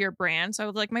is still your brand. So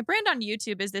like my brand on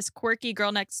YouTube is this quirky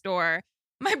girl next door.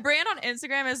 My brand on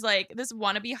Instagram is like this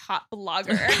wannabe hot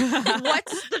blogger.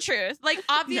 What's the truth? Like,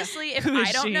 obviously, if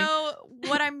I don't know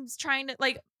what I'm trying to,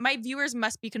 like, my viewers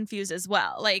must be confused as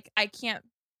well. Like, I can't,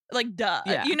 like, duh.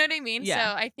 Yeah. You know what I mean?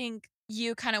 Yeah. So I think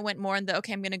you kind of went more in the,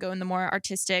 okay, I'm going to go in the more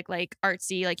artistic, like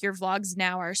artsy, like your vlogs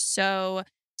now are so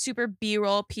super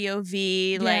B-roll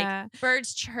POV, like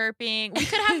birds chirping. We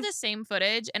could have the same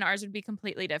footage and ours would be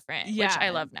completely different, which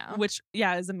I love now. Which,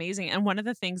 is amazing. And one of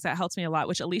the things that helped me a lot,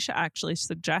 which Alisha actually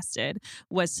suggested,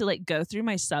 was to like go through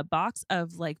my sub box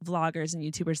of like vloggers and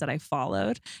YouTubers that I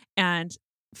followed and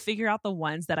figure out the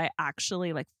ones that I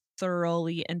actually like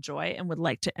thoroughly enjoy and would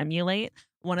like to emulate.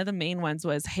 One of the main ones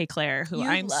was Hey Claire, who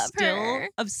I'm still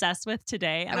obsessed with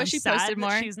today. And I wish she sad posted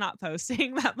more. She's not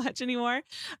posting that much anymore.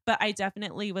 But I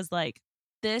definitely was like,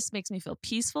 this makes me feel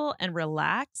peaceful and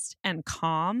relaxed and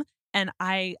calm. And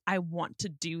I want to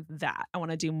do that. I want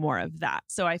to do more of that.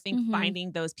 So I think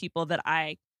finding those people that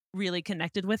I really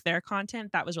connected with their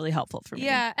content, that was really helpful for me.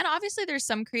 Yeah. And obviously there's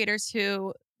some creators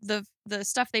who the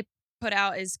stuff they put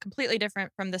out is completely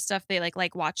different from the stuff they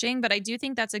like watching. But I do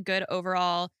think that's a good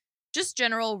overall just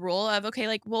general rule of, okay,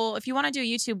 like, well, if you want to do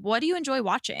YouTube, what do you enjoy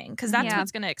watching? Because that's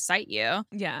what's going to excite you.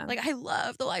 Yeah. Like, I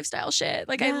love the lifestyle shit.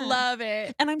 Like, I love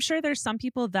it. And I'm sure there's some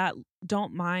people that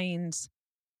don't mind,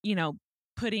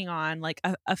 putting on like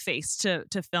a face to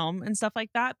film and stuff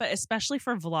like that. But especially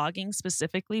for vlogging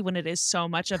specifically, when it is so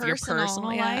much of your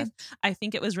personal life, I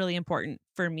think it was really important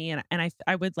for me. And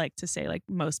I would like to say like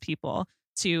most people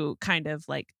to kind of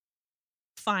like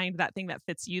find that thing that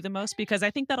fits you the most, because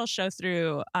I think that'll show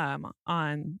through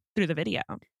through the video.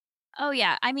 Oh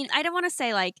yeah. I mean, I don't want to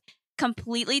say like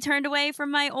completely turned away from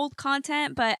my old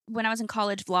content, but when I was in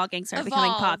college, vlogging started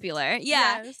becoming popular.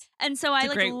 Yeah. Yes. And so I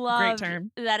like loved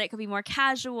that it could be more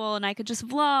casual and I could just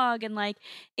vlog and like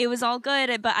it was all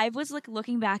good. But I was like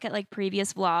looking back at like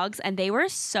previous vlogs and they were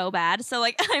so bad. So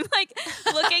like I'm like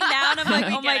looking down, I'm like,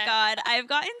 oh my God, I've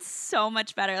gotten so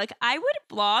much better. Like I would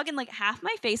vlog and like half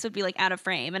my face would be like out of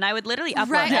frame and I would literally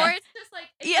upload it. Or it's just like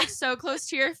it's like so close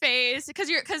to your face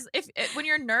because when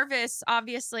you're nervous,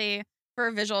 obviously, for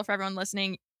a visual for everyone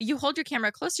listening, you hold your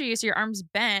camera close to you so your arm's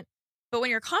bent. But when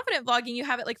you're confident vlogging, you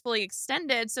have it like fully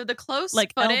extended. So the close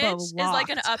like footage is like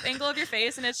an up angle of your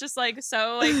face. And it's just like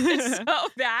so like it's so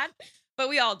bad. But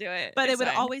we all do it. But it would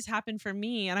always happen for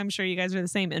me. And I'm sure you guys are the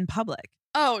same in public.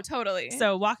 Oh, totally.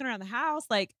 So walking around the house,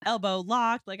 like elbow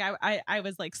locked, like I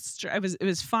was like, it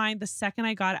was fine. The second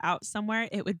I got out somewhere,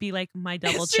 it would be like my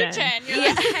double chin. You're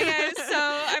like, hey guys,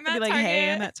 so I'm at Target.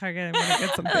 Hey, I'm at Target. I'm gonna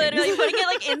get something. Literally putting it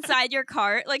like inside your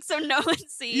cart, like so no one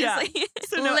sees. Yeah. Like,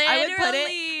 so no,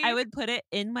 I would put it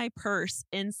in my purse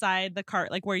inside the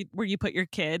cart, like where you put your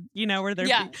kid, where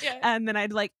they're and then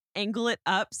I'd like angle it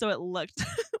up so it looked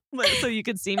so you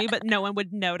could see me, but no one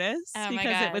would notice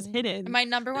because it was hidden. My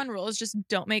number one rule is just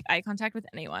don't make eye contact with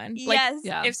anyone. Yes.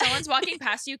 Like, if someone's walking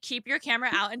past you, keep your camera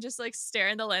out and just like stare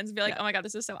in the lens and be like, oh my God,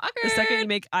 this is so awkward. The second you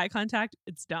make eye contact,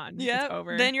 it's done. Yeah. It's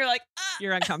over. Then you're like,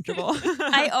 you're uncomfortable.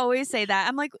 I always say that.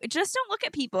 I'm like, just don't look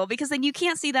at people because then you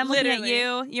can't see them looking at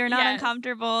you. You're not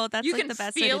uncomfortable. That's you like can the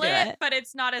best feel way to do it. But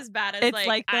it's not as bad as it's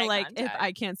like eye like contact. if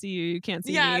I can't see you, you can't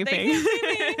see me. They can't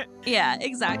see me. Yeah,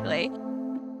 exactly.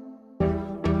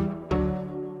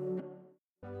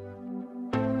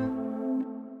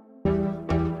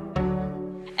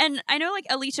 And I know, like,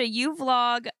 Alisha, you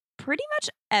vlog pretty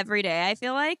much every day, I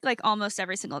feel like almost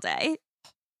every single day.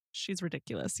 She's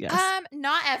ridiculous, yes.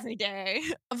 Not every day.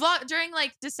 Vlog during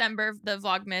like December, the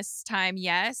Vlogmas time,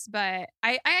 yes, but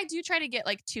I do try to get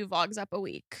like 2 vlogs up a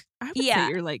week. I would say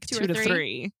you're like 2 to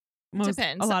 3.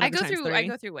 Depends. I go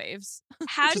through waves.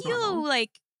 How do you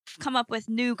like come up with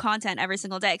new content every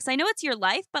single day? Because I know it's your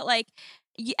life, but like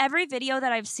every video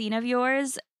that I've seen of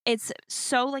yours, it's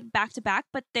so like back to back,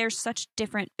 but they're such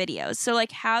different videos. So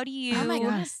like, how do you? Oh my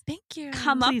gosh, thank you.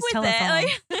 Come up with it.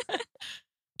 Like,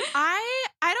 I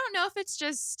don't know if it's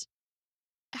just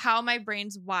how my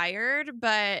brain's wired,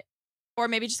 or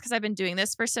maybe just because I've been doing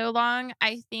this for so long.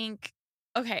 I think,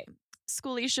 okay,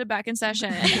 Schoolisha back in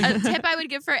session. A tip I would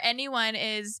give for anyone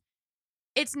is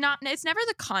it's never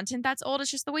the content that's old. It's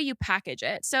just the way you package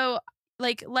it. So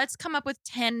like, let's come up with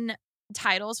 10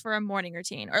 titles for a morning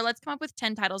routine, or let's come up with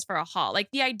 10 titles for a haul. Like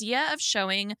the idea of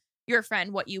showing your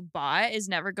friend what you bought is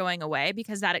never going away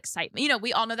because that excitement,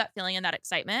 we all know that feeling and that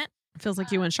excitement. It feels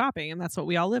like you went shopping and that's what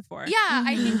we all live for. Yeah.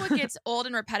 I think what gets old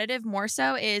and repetitive more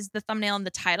so is the thumbnail and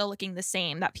the title looking the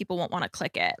same, that people won't want to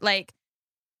click it. Like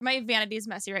my vanity is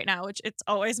messy right now, which it's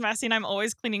always messy. And I'm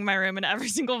always cleaning my room in every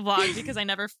single vlog because I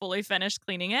never fully finish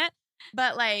cleaning it.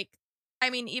 But like, I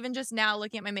mean, even just now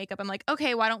looking at my makeup, I'm like,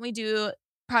 okay, why don't we do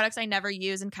products I never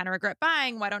use and kind of regret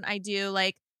buying? Why don't I do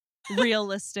like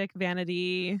realistic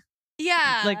vanity?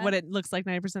 Yeah. Like what it looks like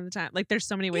 90% of the time. Like there's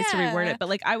so many ways to reword it, but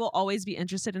like I will always be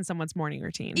interested in someone's morning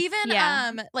routine.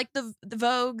 Even like the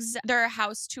Vogue's, their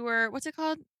house tour, what's it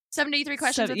called? 73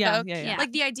 questions with Vogue. Yeah.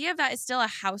 Like the idea of that is still a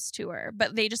house tour,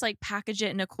 but they just like package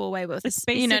it in a cool way with it's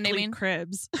basically you know what I mean?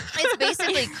 cribs. It's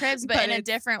basically cribs, but in a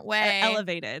different way.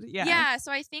 Elevated. Yeah. Yeah.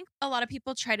 So I think a lot of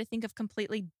people try to think of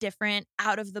completely different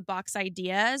out of the box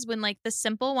ideas when like the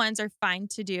simple ones are fine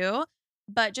to do,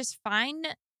 but just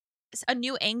find a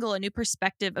new angle, a new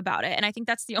perspective about it. And I think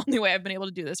that's the only way I've been able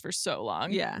to do this for so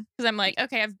long. Yeah. Because I'm like,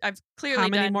 okay, I've clearly How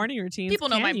many done morning routines? People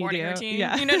know my morning routine.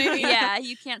 Yeah. You know what I mean? Yeah,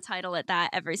 you can't title it that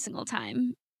every single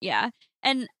time. Yeah.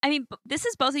 And I mean, this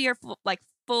is both of your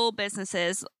full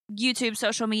businesses, YouTube,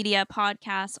 social media,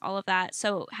 podcasts, all of that.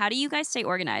 So how do you guys stay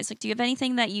organized? Like, do you have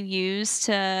anything that you use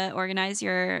to organize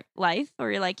your life or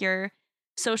your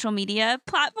social media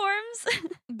platforms?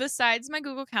 Besides my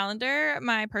Google Calendar,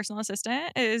 my personal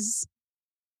assistant is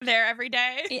there every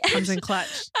day. Yeah. Comes in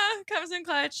clutch. Comes in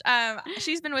clutch.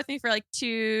 She's been with me for like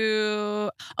 3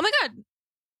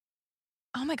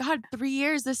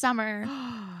 years this summer.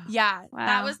 Yeah, Wow.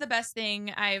 that was the best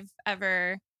thing I've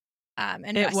ever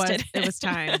invested. It was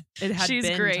time. It had She's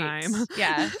been great. time.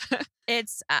 Yeah,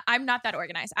 it's I'm not that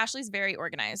organized. Ashley's very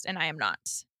organized, and I am not.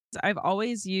 I've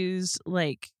always used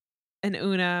like an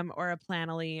Unum or a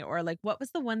Planoly or like what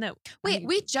was the one that Wait,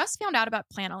 we just found out about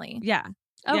Planoly. Yeah.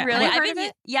 Oh, Yeah. really? Have you heard of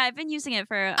it? I've been using it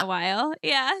for a while.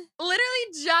 Yeah.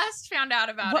 Literally just found out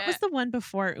about What it. was the one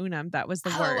before Unum that was the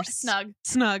worst? Snug.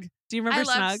 Snug. Do you remember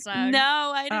I love Snug? Snug.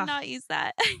 No, I did not use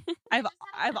that.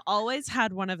 I've always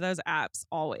had one of those apps.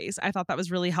 Always. I thought that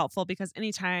was really helpful because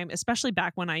anytime, especially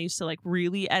back when I used to like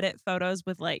really edit photos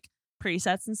with like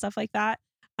presets and stuff like that,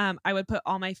 I would put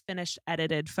all my finished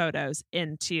edited photos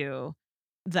into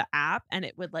the app and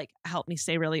it would like help me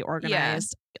stay really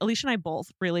organized. Alisha and I both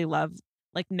really love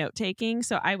like note taking.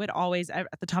 So I would always at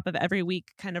the top of every week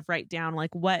kind of write down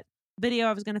like what video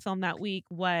I was going to film that week,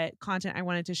 what content I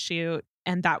wanted to shoot.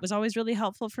 And that was always really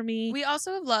helpful for me. We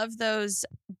also love those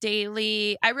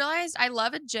daily. I realized I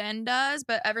love agendas,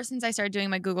 but ever since I started doing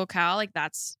my Google Cal, like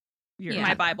that's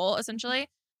my Bible essentially.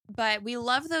 But we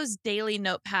love those daily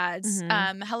notepads.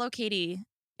 Mhm. Hello, Katie.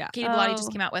 Yeah. Katie Bellotti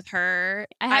just came out with her.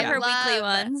 I have her weekly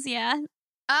ones. Yeah.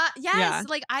 Yes. Yeah.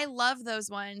 Like I love those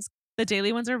ones. The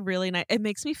daily ones are really nice. It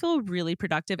makes me feel really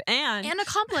productive and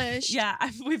accomplished. Yeah,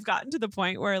 we've gotten to the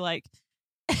point where like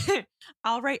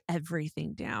I'll write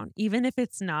everything down, even if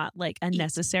it's not like a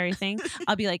necessary thing.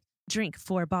 I'll be like, drink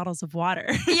 4 bottles of water.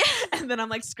 Yeah. And then I'm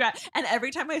like, scratch. And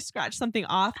every time I scratch something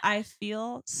off, I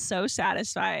feel so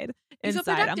satisfied You feel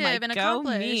inside. I'm like, productive and go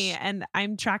me. accomplished. And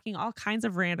I'm tracking all kinds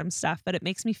of random stuff, but it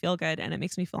makes me feel good and it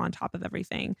makes me feel on top of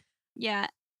everything. Yeah.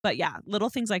 But yeah, little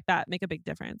things like that make a big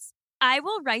difference. I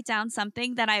will write down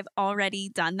something that I've already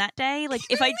done that day. Like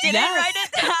if I didn't Yes. write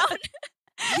it down,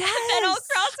 and I'll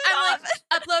cross it I'm off.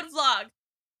 like, upload vlog,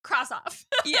 cross off.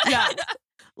 Yeah.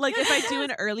 Like if I do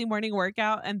an early morning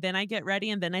workout and then I get ready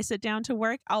and then I sit down to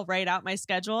work, I'll write out my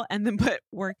schedule and then put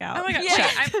workout. Oh my God.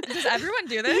 Yeah. Wait, does everyone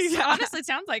do this? Yeah. Honestly, it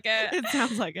sounds like it. It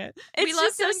sounds like it. It's love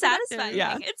just so feeling productive. satisfying.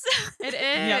 Yeah. It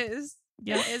Yep. is.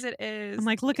 Yep. It is. I'm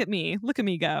like, look at me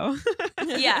go.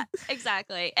 Yeah,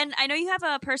 exactly. And I know you have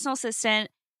a personal assistant.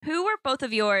 Who were both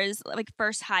of yours like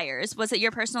first hires? Was it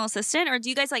your personal assistant or do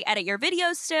you guys like edit your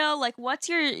videos still? Like what's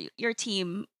your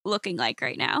team looking like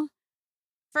right now?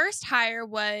 First hire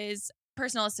was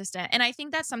personal assistant. And I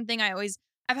think that's something I've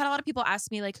had a lot of people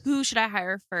ask me, like, who should I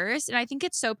hire first? And I think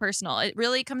it's so personal. It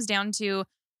really comes down to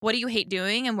what do you hate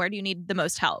doing and where do you need the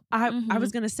most help? I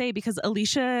was going to say, because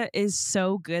Alisha is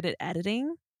so good at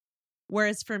editing.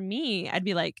 Whereas for me, I'd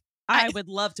be like, I would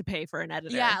love to pay for an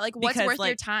editor. Yeah. Like what's because, worth like,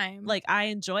 your time? Like I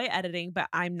enjoy editing, but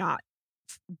I'm not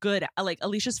good. Like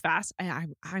Alicia's fast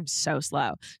and I'm so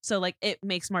slow. So like it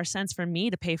makes more sense for me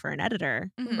to pay for an editor,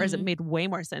 Mhm. whereas it made way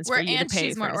more sense for you to pay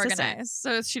she's for more an assistant. organized.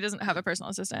 So she doesn't have a personal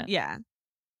assistant. Yeah.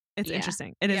 It's Yeah.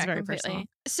 interesting. It is Yeah, very completely. personal.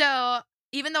 So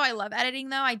even though I love editing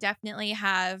though, I definitely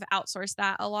have outsourced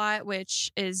that a lot, which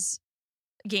is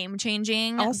game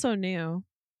changing. Also new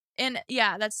And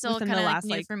yeah, that's still within kind the of last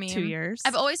new like for me. 2 years.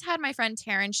 I've always had my friend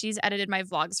Taryn. She's edited my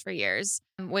vlogs for years,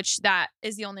 which that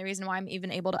is the only reason why I'm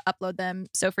even able to upload them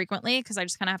so frequently because I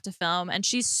just kind of have to film. And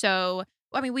she's so,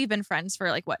 I mean, we've been friends for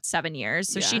like 7 years.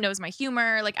 So she Yeah. knows my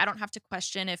humor. Like I don't have to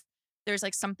question if there's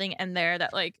like something in there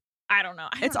that like I don't know.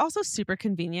 It's also super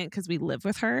convenient because we live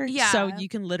with her. Yeah. So you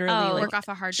can literally work off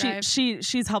a hard drive.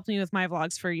 She's helped me with my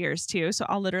vlogs for years too. So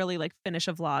I'll literally like finish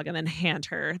a vlog and then hand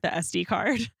her the SD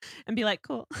card and be like,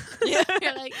 cool. Yeah.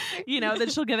 You're like, then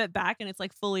she'll give it back and it's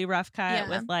like fully rough cut Yeah.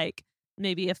 with like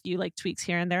maybe a few like tweaks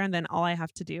here and there. And then all you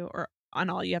have to do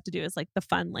is like the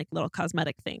fun, like little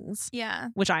cosmetic things. Yeah.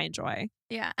 Which I enjoy.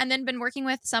 Yeah. And then been working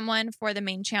with someone for the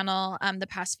main channel the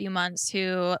past few months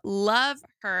who love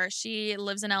her. She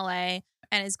lives in LA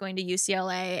and is going to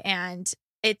UCLA. And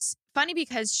it's funny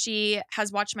because she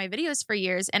has watched my videos for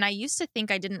years. And I used to think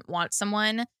I didn't want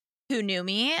someone who knew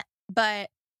me, but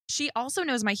she also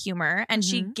knows my humor and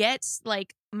she gets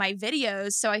like my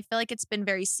videos. So I feel like it's been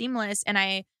very seamless. And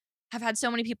I have had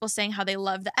so many people saying how they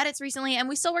love the edits recently, and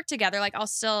we still work together. Like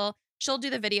she'll do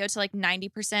the video to like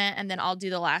 90% and then I'll do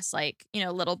the last like,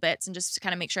 little bits and just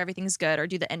kind of make sure everything's good or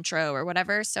do the intro or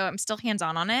whatever. So I'm still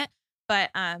hands-on on it, but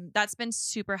that's been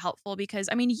super helpful because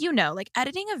like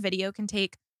editing a video can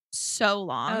take so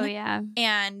long. Oh yeah.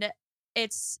 And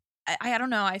it's, I don't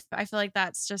know. I feel like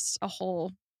that's just a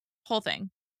whole thing.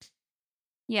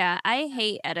 Yeah, I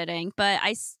hate editing, but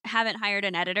I haven't hired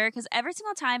an editor because every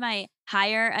single time I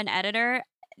hire an editor,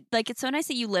 like it's so nice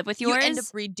that you live with yours. You end up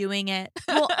redoing it.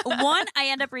 Well, one, I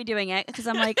end up redoing it because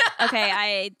I'm like, okay,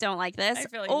 I don't like this. I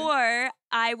feel like or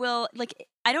I will like,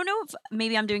 I don't know if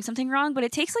maybe I'm doing something wrong, but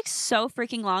it takes like so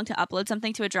freaking long to upload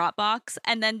something to a Dropbox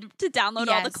and then to download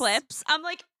all the Yes. clips. I'm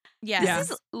like, Yes.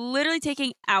 this is literally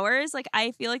taking hours. Like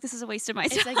I feel like this is a waste of my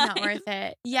time. It's like not worth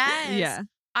it. Yes. Yeah.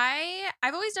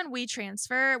 I've always done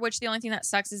WeTransfer, which the only thing that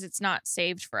sucks is it's not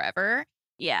saved forever.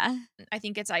 Yeah. I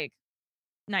think it's like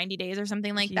 90 days or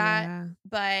something like that. Yeah.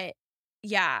 But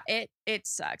yeah, it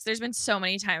sucks. There's been so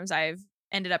many times I've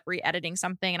ended up re-editing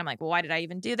something and I'm like, well, why did I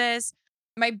even do this?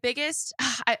 My biggest,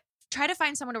 I try to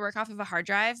find someone to work off of a hard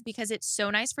drive because it's so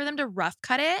nice for them to rough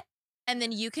cut it. And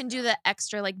then you can do the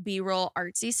extra like B-roll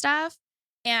artsy stuff.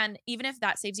 And even if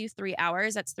that saves you 3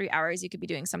 hours, that's 3 hours you could be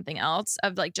doing something else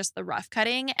of like just the rough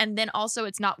cutting. And then also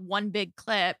it's not one big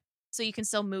clip. So you can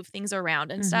still move things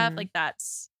around and stuff. Like I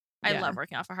love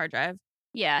working off a hard drive.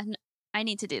 Yeah. I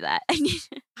need to do that.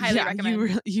 Highly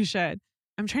recommend. You should.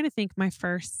 I'm trying to think my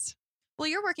first. Well,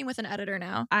 you're working with an editor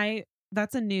now.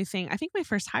 That's a new thing. I think my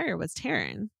first hire was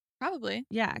Taryn. Probably.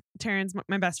 Yeah. Taryn's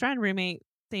my best friend, roommate,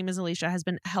 same as Alisha, has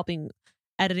been helping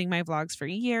editing my vlogs for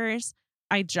years.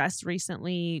 I just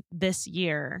recently this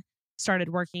year started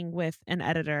working with an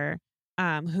editor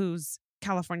who's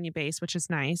California based, which is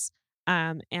nice.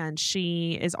 And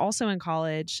she is also in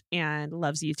college and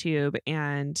loves YouTube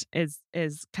and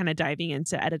is kind of diving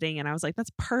into editing. And I was like,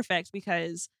 that's perfect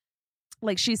because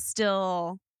like she's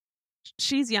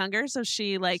younger, so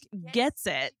she like gets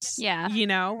it. Yeah.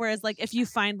 Whereas like if you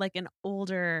find like an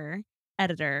older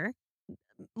editor,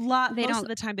 most of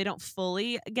the time they don't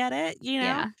fully get it,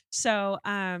 Yeah. So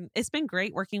it's been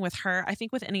great working with her. I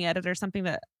think with any editor, something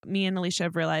that me and Alisha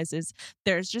have realized is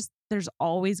there's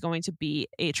always going to be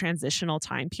a transitional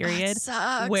time period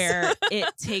where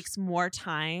it takes more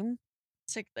time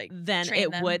to like than it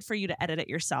would for you to edit it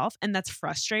yourself. And that's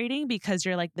frustrating because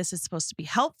you're like, this is supposed to be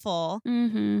helpful,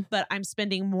 but I'm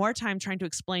spending more time trying to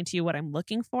explain to you what I'm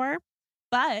looking for.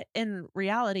 But in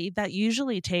reality, that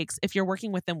usually takes, if you're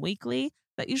working with them weekly,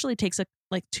 that usually takes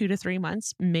like 2 to 3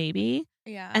 months, maybe.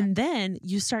 Yeah. And then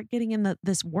you start getting in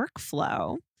this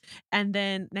workflow. And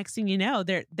then next thing you know,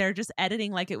 they're just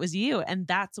editing like it was you. And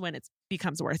that's when it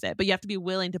becomes worth it. But you have to be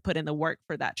willing to put in the work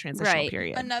for that transitional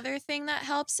period. Another thing that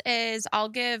helps is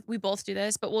we both do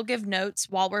this, but we'll give notes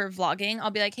while we're vlogging.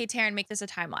 I'll be like, hey, Taryn, make this a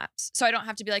time lapse. So I don't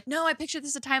have to be like, no, I pictured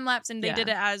this a time lapse and they did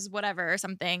it as whatever or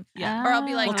something. Yeah. Or I'll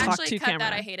be like, We'll actually cut camera.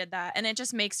 that. I hated that. And it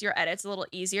just makes your edits a little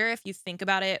easier if you think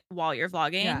about it while you're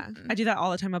vlogging. Yeah. I do that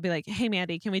all the time. I'll be like, hey,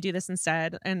 Mandy, can we do this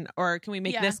instead? Or can we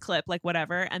make this clip, like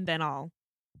whatever? And then I'll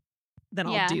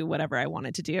do whatever I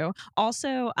wanted to do.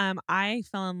 Also, I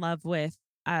fell in love with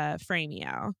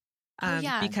Framio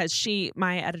because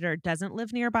my editor doesn't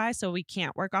live nearby, so we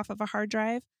can't work off of a hard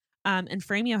drive. And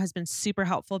Framio has been super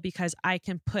helpful because I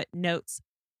can put notes.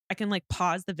 I can like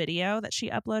pause the video that she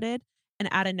uploaded and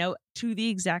add a note to the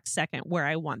exact second where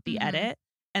I want the edit,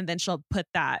 and then she'll put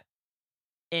that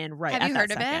in right. Have at you that heard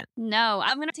second. of it? No,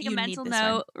 I'm gonna take a mental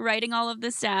note, writing all of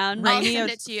this down. I'll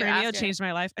send it to you Framio after. changed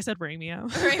my life. I said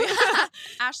Framio.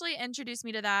 Ashley introduced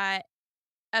me to that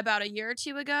about a year or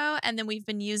two ago, and then we've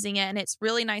been using it, and it's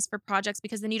really nice for projects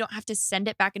because then you don't have to send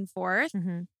it back and forth.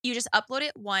 You just upload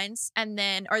it once, and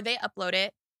then or they upload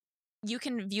it. You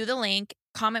can view the link,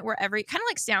 comment wherever, kind of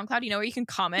like SoundCloud, where you can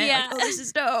comment, Yeah. like, oh, this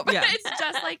is dope. Yeah. It's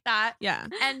just like that. Yeah.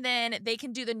 And then they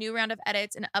can do the new round of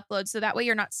edits and upload. So that way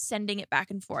you're not sending it back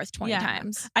and forth 20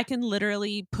 times. I can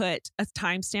literally put a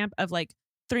timestamp of like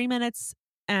 3 minutes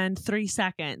and 3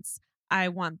 seconds. I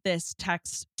want this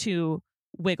text to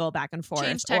wiggle back and forth.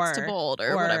 Change text to bold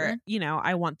or whatever.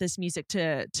 I want this music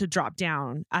to drop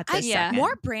down at this second.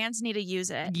 More brands need to use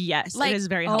it. Yes, Like, it is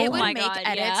very oh helpful. It would my make God,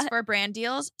 edits for brand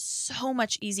deals so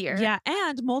much easier. Yeah,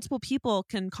 and multiple people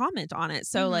can comment on it.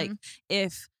 So like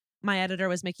if my editor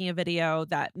was making a video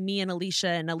that me and Alisha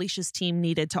and Alicia's team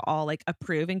needed to all like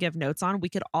approve and give notes on, we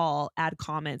could all add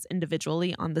comments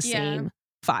individually on the same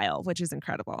file, which is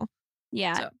incredible.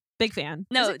 Yeah. So, big fan.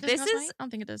 No, Does it this cost money? is. I don't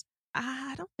think it does.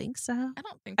 I don't think so. I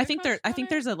don't think. I think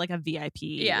there's a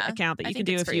VIP account that I you can think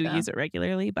do it's if free, you though. use it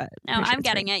regularly. But No, I'm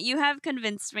getting it. You have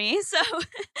convinced me, so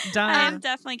Done. I'm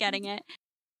definitely getting it.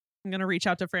 I'm gonna reach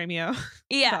out to Framio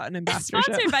Yeah. about an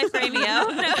ambassadorship. Sponsored by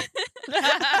Framio. No.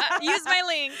 Use my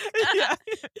link.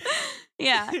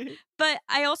 Yeah. But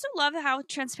I also love how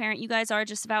transparent you guys are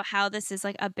just about how this is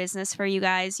like a business for you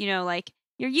guys. Like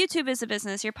your YouTube is a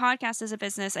business, your podcast is a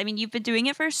business. I mean, you've been doing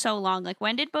it for so long. Like,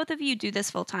 when did both of you do this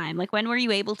full time? Like, when were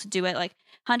you able to do it like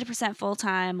 100% full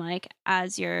time, like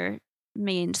as your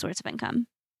main source of income?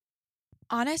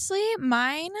 Honestly,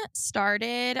 mine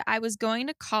started, I was going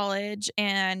to college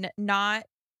and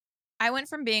I went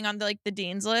from being on the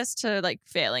dean's list to like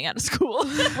failing out of school.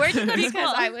 Where'd you go to Because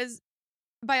school? I was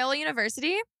Biola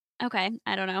University. Okay.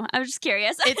 I don't know. I was just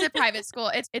curious. It's a private school.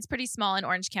 It's pretty small in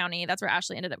Orange County. That's where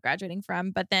Ashley ended up graduating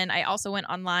from. But then I also went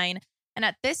online. And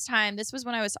at this time, this was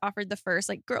when I was offered the first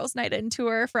like girls' night in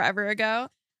tour forever ago.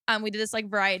 We did this like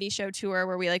variety show tour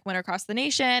where we like went across the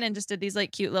nation and just did these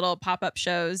like cute little pop-up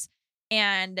shows.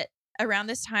 And around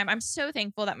this time, I'm so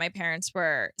thankful that my parents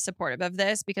were supportive of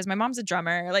this because my mom's a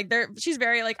drummer. Like she's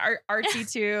very like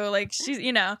artsy too. Like she's,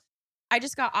 I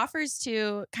just got offers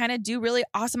to kind of do really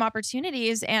awesome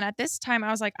opportunities. And at this time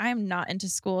I was like, I am not into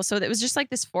school. So it was just like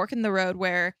this fork in the road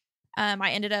where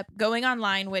I ended up going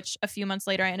online, which a few months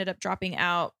later I ended up dropping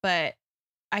out. But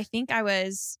I think I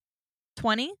was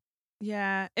 20.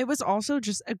 Yeah. It was also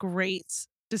just a great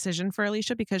decision for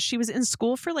Alisha because she was in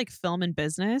school for like film and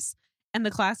business. And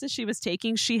the classes she was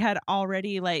taking, she had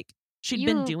already she'd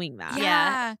been doing that.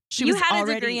 Yeah. She you was had a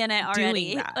already degree in it already.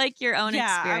 doing that. Like your own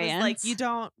experience. I was like, you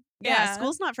don't. Yeah,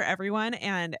 school's not for everyone.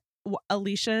 And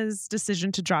Alicia's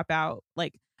decision to drop out,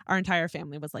 like our entire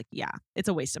family was like, yeah, it's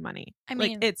a waste of money. I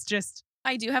mean, it's just.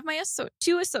 I do have my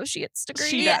 2 associate's degrees.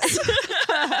 She does.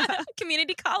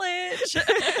 Community college.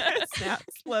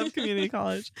 Snaps. Love community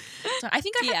college. So I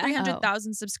think I had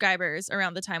 300,000 subscribers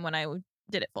around the time when I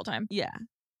did it full time. Yeah.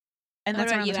 And What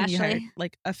that's about around you, the time you hired, Ashley?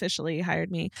 like officially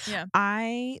hired me. Yeah.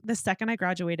 The second I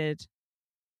graduated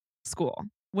school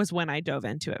was when I dove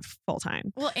into it full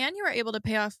time. Well, and you were able to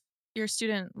pay off your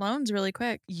student loans really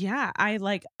quick. Yeah.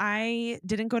 I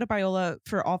didn't go to Biola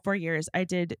for all 4 years. I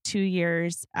did 2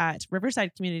 years at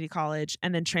Riverside Community College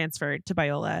and then transferred to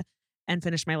Biola and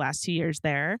finished my last 2 years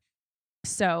there.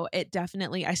 So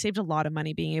I saved a lot of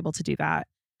money being able to do that.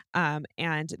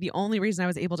 And the only reason I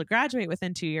was able to graduate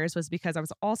within 2 years was because I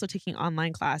was also taking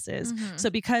online classes. Mhm. So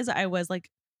because I was like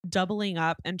doubling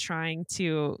up and trying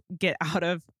to get out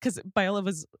of, because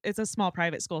Biola it's a small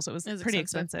private school, so it was pretty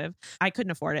expensive. I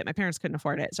couldn't afford it. My parents couldn't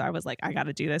afford it. So I was like, I got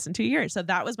to do this in 2 years. So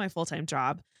that was my full-time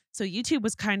job. So YouTube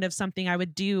was kind of something I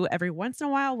would do every once in a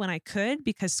while when I could,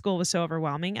 because school was so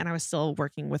overwhelming and I was still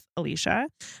working with Alisha.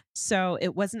 So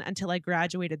it wasn't until I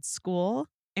graduated school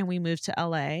and we moved to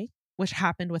LA, which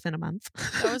happened within a month.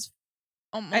 That was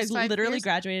almost I 5 literally years.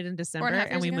 graduated in December 4.5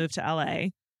 and years we ago? moved to LA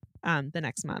the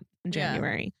next month in Yeah.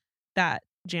 January. That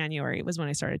January was when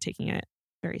I started taking it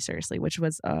very seriously, which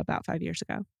was about 5 years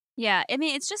ago. Yeah, I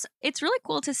mean, it's really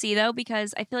cool to see though,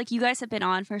 because I feel like you guys have been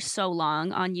on for so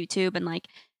long on YouTube and like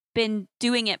been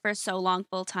doing it for so long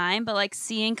full time, but like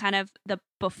seeing kind of the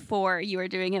before you were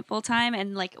doing it full time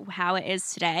and like how it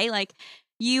is today, like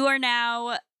you are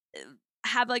now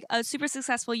have like a super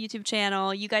successful YouTube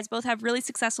channel. You guys both have really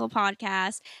successful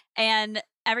podcasts and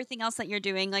everything else that you're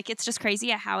doing. Like it's just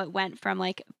crazy how it went from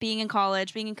like being in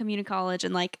college, being in community college,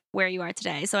 and like where you are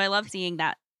today. So I love seeing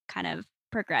that kind of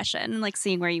progression, like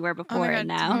seeing where you were Oh before my God, and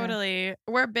now. totally.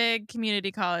 We're big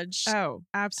community college. Oh,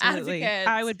 absolutely. Advocates.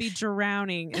 I would be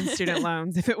drowning in student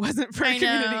loans if it wasn't for I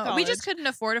community know. college. We just couldn't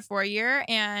afford a 4-year,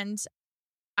 and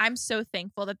I'm so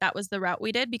thankful that was the route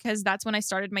we did, because that's when I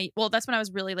started that's when I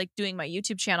was really like doing my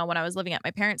YouTube channel when I was living at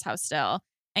my parents' house still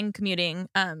and commuting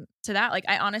to that. Like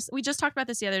we just talked about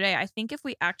this the other day. I think if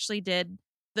we actually did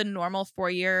the normal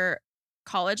 4-year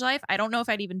college life, I don't know if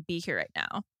I'd even be here right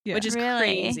now, Yeah. which is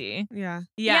Really? crazy. Yeah.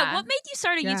 Yeah. What made you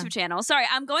start a Yeah. YouTube channel? Sorry,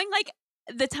 I'm going like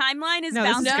the timeline is No,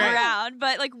 this is bouncing great. around,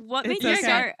 but like what made It's you okay.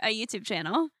 start a YouTube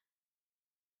channel?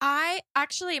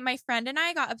 My friend and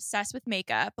I got obsessed with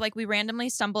makeup. Like we randomly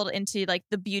stumbled into like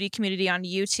the beauty community on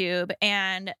YouTube,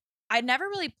 and I never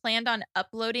really planned on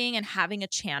uploading and having a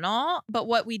channel. But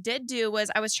what we did do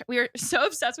was we were so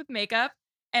obsessed with makeup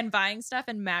and buying stuff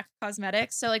and MAC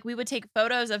Cosmetics. So like we would take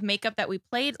photos of makeup that we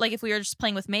played, like if we were just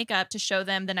playing with makeup, to show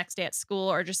them the next day at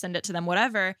school or just send it to them,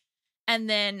 whatever. And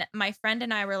then my friend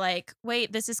and I were like,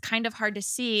 wait, this is kind of hard to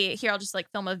see. Here, I'll just like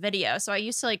film a video. So I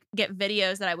used to like get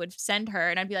videos that I would send her,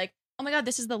 and I'd be like, oh my God,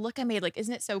 this is the look I made. Like,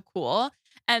 isn't it so cool?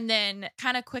 And then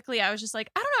kind of quickly, I was just like,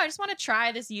 I don't know. I just want to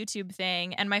try this YouTube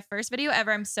thing. And my first video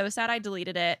ever, I'm so sad I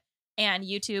deleted it. And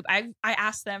YouTube, I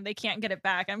asked them, they can't get it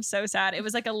back. I'm so sad. It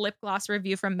was like a lip gloss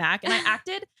review from MAC. And I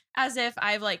acted as if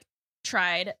I've like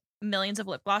tried millions of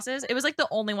lip glosses. It was like the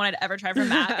only one I'd ever tried from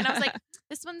MAC. And I was like,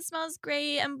 this one smells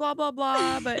great and blah, blah,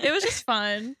 blah. But it was just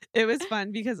fun. It was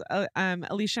fun because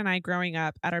Alisha and I, growing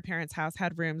up at our parents' house,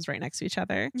 had rooms right next to each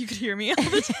other. You could hear me all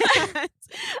the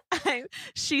time.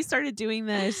 She started doing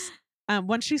this.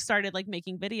 Once she started like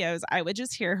making videos, I would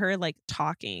just hear her like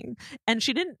talking, and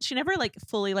she never like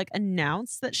fully like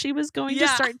announced that she was going to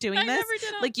start doing I this. never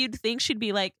did. Like you'd think she'd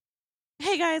be like,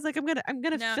 hey guys, like I'm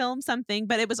gonna No. film something.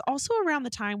 But it was also around the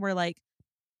time where like,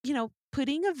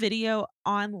 putting a video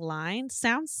online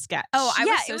sounds sketch. Oh, I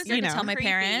Yeah, was it so was scared to kinda tell my creepy.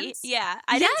 parents. Yeah,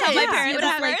 I didn't tell my Yes, parents it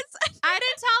was at like- first. I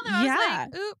didn't tell them. I was Yeah.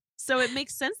 like, oop. So it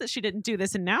makes sense that she didn't do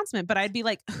this announcement, but I'd be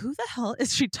like, who the hell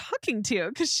is she talking to?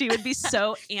 Because she would be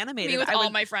so animated. Me with I all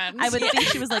would, my friends. I would think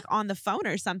she was like on the phone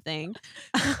or something.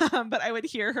 But I would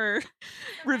hear her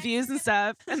reviews and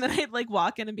stuff. And then I'd like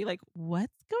walk in and be like,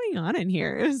 what's going on in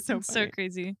here? It was so It's funny. so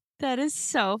crazy. That is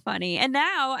so funny. And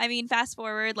now, I mean, fast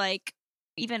forward like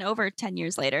even over 10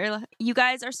 years later, you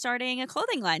guys are starting a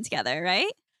clothing line together,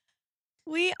 right?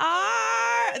 We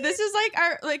are. This is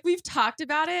like we've talked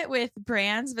about it with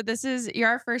brands, but you're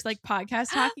our first like podcast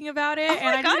talking about it. Oh my and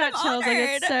I just God, got I'm chills. Like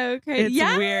it's so crazy. It's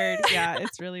Yes! weird. Yeah,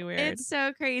 it's really weird. It's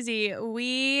so crazy.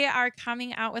 We are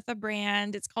coming out with a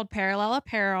brand. It's called Parallel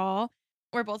Apparel.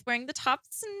 We're both wearing the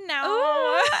tops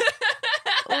now.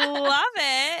 Love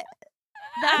it.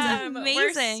 That's amazing.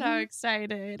 We're so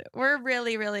excited. We're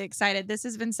really, really excited. This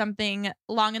has been something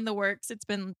long in the works.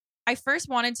 I first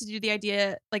wanted to do the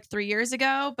idea like 3 years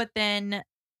ago, but then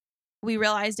we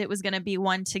realized it was going to be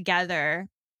one together.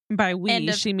 By we, End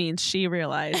of- she means she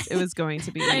realized it was going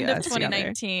to be End of us together.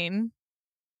 2019.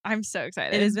 I'm so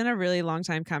excited. It has been a really long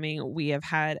time coming. We have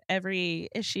had every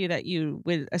issue that you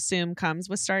would assume comes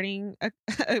with starting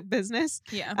a business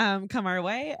Yeah. come our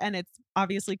way. And it's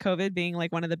obviously COVID being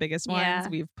like one of the biggest ones. Yeah.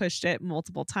 We've pushed it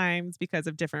multiple times because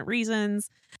of different reasons,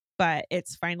 but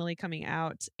it's finally coming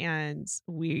out and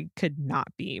we could not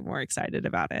be more excited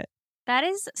about it. That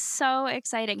is so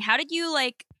exciting. How did you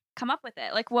like come up with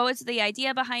it? Like, what was the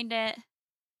idea behind it?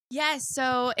 Yes.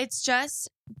 So it's just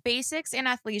basics and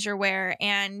athleisure wear.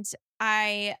 And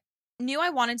I knew I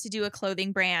wanted to do a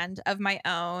clothing brand of my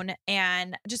own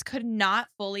and just could not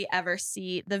fully ever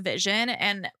see the vision.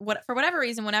 And for whatever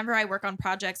reason, whenever I work on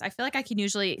projects, I feel like I can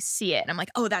usually see it. And I'm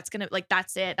like, oh, that's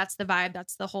it. That's the vibe.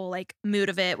 That's the whole like mood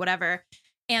of it, whatever.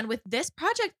 And with this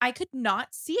project, I could not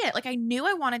see it. Like I knew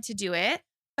I wanted to do it,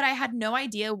 but I had no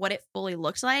idea what it fully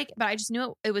looked like. But I just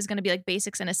knew it was going to be like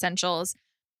basics and essentials.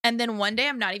 And then one day,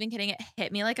 I'm not even kidding, it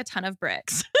hit me like a ton of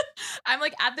bricks. I'm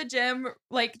like at the gym,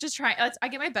 like just trying. I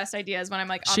get my best ideas when I'm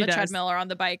like on She the does. treadmill or on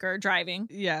the bike or driving.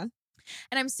 Yeah.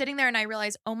 And I'm sitting there and I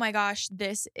realize, oh my gosh,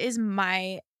 this is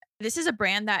a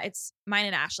brand that it's mine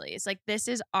and Ashley's. Like this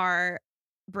is our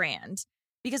brand.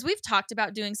 Because we've talked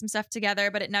about doing some stuff together,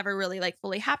 but it never really like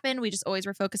fully happened. We just always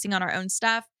were focusing on our own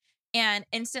stuff. And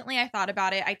instantly I thought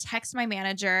about it. I texted my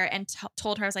manager and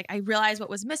told her, I was like, I realized what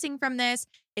was missing from this.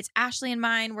 It's Ashley and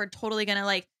mine. We're totally going to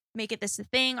like make it this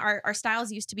thing. Our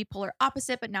styles used to be polar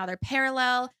opposite, but now they're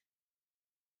parallel.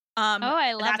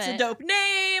 I love That's it. a dope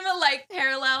name, like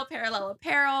parallel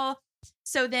apparel.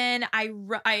 So then I'm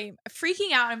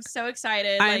freaking out. I'm so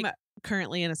excited. I'm like,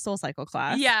 currently in a Soul Cycle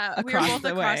class. yeah, we were across both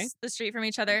the across way. the street from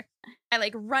each other. I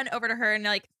like run over to her and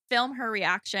like film her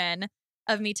reaction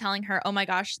of me telling her, oh my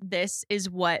gosh, this is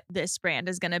what this brand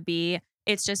is going to be.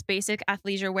 It's just basic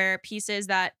athleisure wear pieces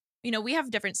that, we have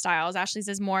different styles. Ashley's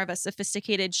is more of a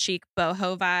sophisticated chic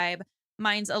boho vibe.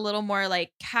 Mine's a little more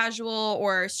like casual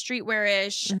or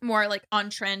streetwear-ish, more like on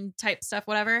trend type stuff,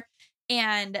 whatever.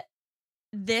 And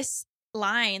this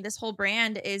line, this whole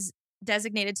brand is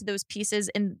designated to those pieces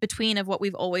in between of what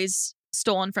we've always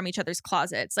stolen from each other's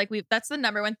closets. Like that's the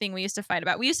number one thing we used to fight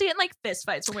about. We used to get in like fist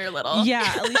fights when we were little. Yeah,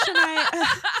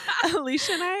 Alisha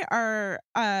and I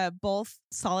are both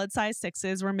solid size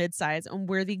 6s. We're mid size, and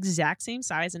we're the exact same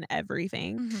size in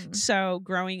everything. Mhm. So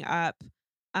growing up,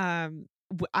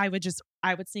 I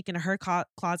would sneak into her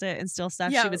closet and steal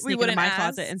stuff. Yeah, She would we sneak into wouldn't my ask.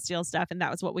 closet and steal stuff, and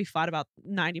that was what we fought about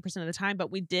 90% of the time.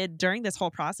 But we did during this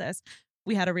whole process.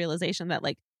 We had a realization that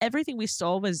like everything we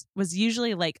stole was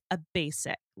usually like a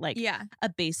basic, Yeah. a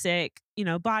basic,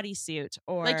 bodysuit,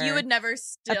 or Like you would never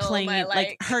steal a plain, my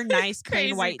like her nice plain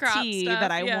crazy white crop tee stuff,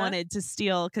 that I yeah. wanted to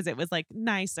steal because it was like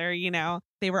nicer.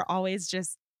 They were always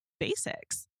just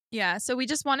basics. Yeah. So we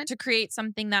just wanted to create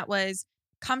something that was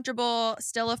comfortable,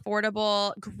 still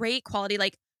affordable, great quality.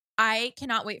 Like I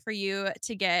cannot wait for you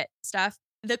to get stuff.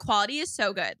 The quality is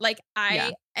so good. Like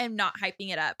I am not hyping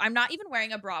it up. I'm not even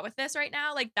wearing a bra with this right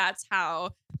now. Like that's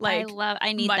how I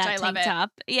need much that I love tank it.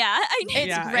 top. Yeah, I need.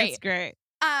 It's great. It's great.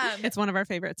 It's one of our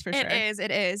favorites for sure.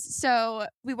 It is. So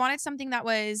we wanted something that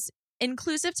was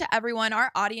inclusive to everyone.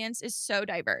 Our audience is so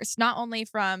diverse, not only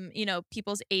from,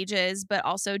 people's ages, but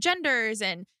also genders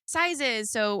and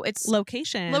sizes. So it's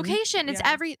Location. It's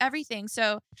everything.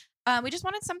 So we just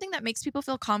wanted something that makes people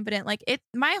feel confident. Like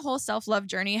my whole self-love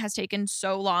journey has taken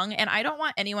so long, and I don't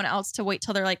want anyone else to wait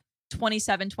till they're like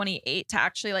 27, 28 to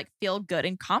actually like feel good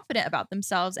and confident about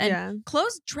themselves. And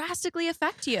clothes drastically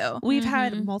affect you. We've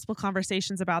had multiple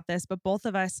conversations about this, but both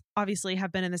of us obviously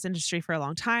have been in this industry for a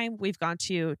long time. We've gone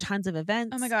to tons of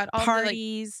events. Oh my God. All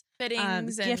parties, the, like,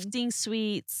 fittings, and gifting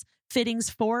suites, fittings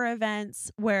for events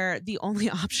where the only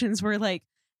options were like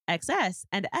XS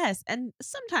and S and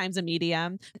sometimes a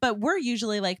medium, but we're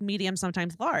usually like medium,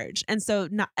 sometimes large. And so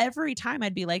not every time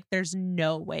I'd be like, there's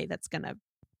no way that's going to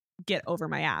get over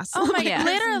my ass. Oh my God,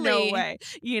 literally. No way,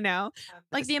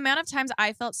 Like the amount of times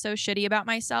I felt so shitty about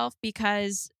myself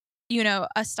because, a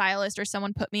stylist or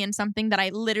someone put me in something that I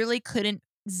literally couldn't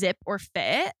zip or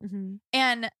fit. Mm-hmm.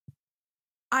 And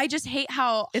I just hate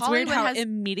how it's Hollywood weird how has,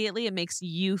 immediately it makes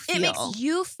you feel. It makes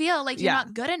you feel like you're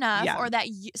not good enough or that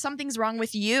something's wrong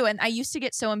with you. And I used to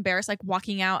get so embarrassed, like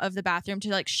walking out of the bathroom to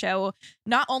like show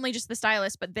not only just the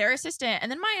stylist, but their assistant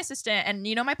and then my assistant and,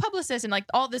 my publicist and like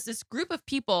all this group of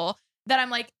people that I'm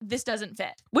like, this doesn't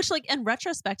fit. Which like in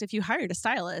retrospect, if you hired a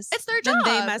stylist, it's their job.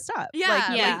 Then they messed up. Yeah.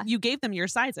 Like you gave them your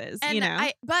sizes,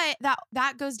 and but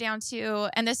that goes down to,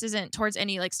 and this isn't towards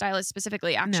any like stylist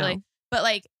specifically actually, but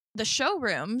like the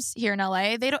showrooms here in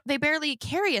LA, they barely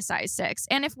carry a size 6.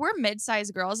 And if we're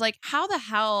mid-sized girls, like how the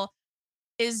hell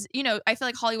is, I feel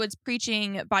like Hollywood's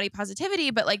preaching body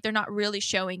positivity, but like they're not really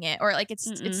showing it, or like it's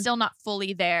still not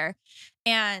fully there.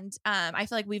 And I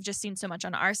feel like we've just seen so much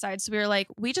on our side. So we were like,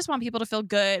 we just want people to feel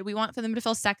good. We want for them to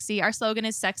feel sexy. Our slogan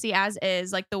is sexy as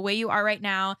is, like the way you are right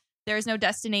now. There is no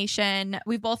destination.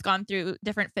 We've both gone through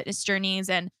different fitness journeys,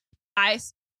 and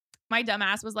my dumb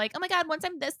ass was like, oh my God, once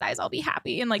I'm this size, I'll be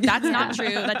happy. And like, that's not true.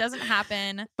 That doesn't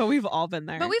happen. But we've all been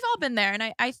there.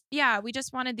 And we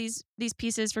just wanted these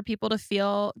pieces for people to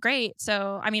feel great.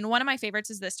 So, I mean, one of my favorites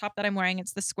is this top that I'm wearing.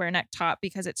 It's the square neck top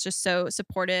because it's just so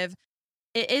supportive.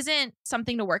 It isn't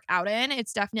something to work out in.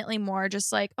 It's definitely more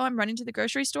just like, oh, I'm running to the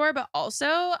grocery store, but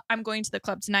also I'm going to the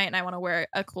club tonight and I want to wear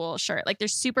a cool shirt. Like they're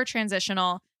super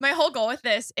transitional. My whole goal with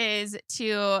this is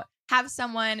to have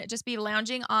someone just be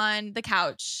lounging on the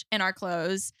couch in our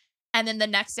clothes, and then the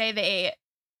next day they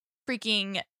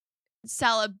freaking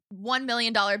sell a $1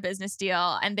 million business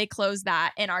deal and they close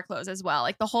that in our clothes as well.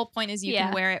 Like the whole point is you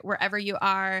can wear it wherever you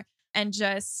are and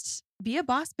just be a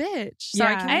boss bitch.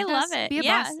 Sorry, can I love it. Be a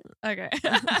boss. Okay.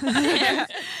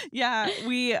 Yeah.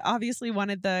 We obviously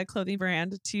wanted the clothing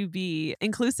brand to be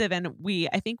inclusive, and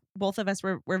I think both of us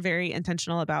were very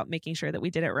intentional about making sure that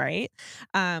we did it right.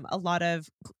 A lot of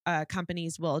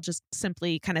companies will just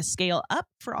simply kind of scale up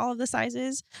for all of the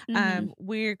sizes.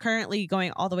 We're currently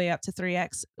going all the way up to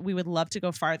 3X. We would love to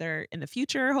go farther in the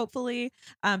future, hopefully.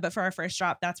 But for our first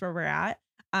drop, that's where we're at.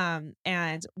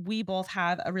 And we both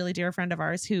have a really dear friend of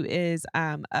ours who is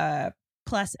a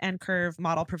plus and curve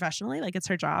model professionally, like it's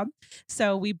her job.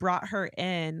 So we brought her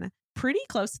in pretty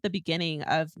close to the beginning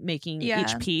of making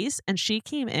each piece, and she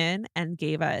came in and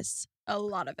gave us a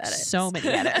lot of edits. So many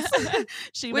edits.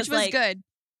 Which was good.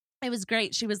 It was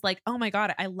great. She was like, oh my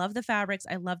God, I love the fabrics.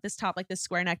 I love this top, like this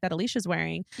square neck that Alicia's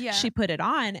wearing. Yeah. She put it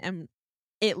on and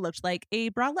it looked like a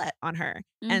bralette on her.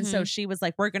 And so she was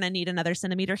like, we're going to need another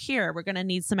centimeter here. We're going to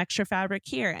need some extra fabric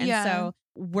here. And so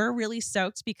we're really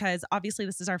stoked because obviously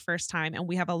this is our first time and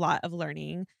we have a lot of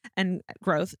learning and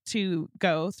growth to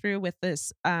go through with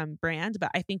this brand. But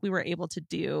I think we were able to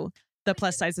do the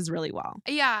plus sizes really well.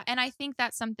 Yeah. And I think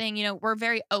that's something, we're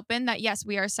very open that yes,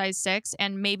 we are size 6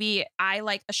 and maybe I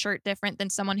like a shirt different than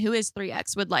someone who is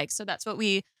 3X would like. So that's what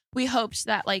we hoped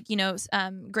that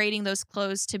grading those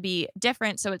clothes to be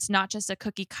different. So it's not just a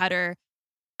cookie cutter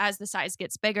as the size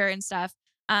gets bigger and stuff.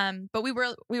 But we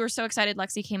were so excited.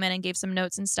 Lexi came in and gave some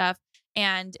notes and stuff.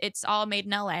 And it's all made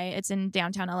in LA. It's in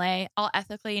downtown LA, all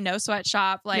ethically, no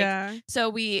sweatshop. So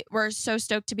we were so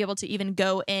stoked to be able to even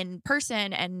go in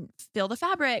person and feel the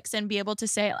fabrics and be able to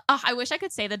say, oh, I wish I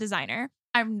could say the designer.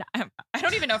 I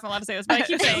don't even know if I'm allowed to say this, but I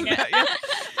keep saying it.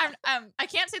 I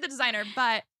can't say the designer,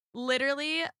 but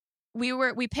literally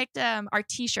we picked our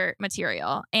t-shirt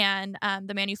material and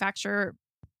the manufacturer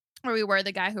where we were,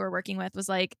 the guy who we're working with was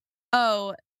like,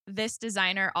 oh, this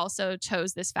designer also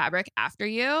chose this fabric after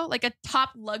you, like a top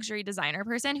luxury designer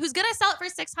person who's going to sell it for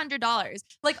 $600.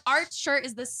 Like our shirt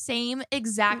is the same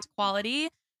exact quality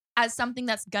as something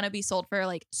that's going to be sold for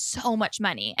like so much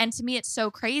money. And to me, it's so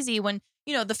crazy when,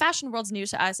 the fashion world's new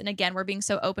to us. And again, we're being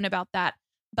so open about that.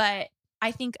 But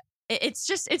I think it's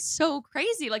so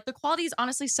crazy. Like the quality is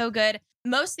honestly so good.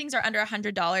 Most things are under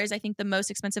 $100. I think the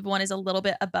most expensive one is a little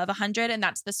bit above $100, and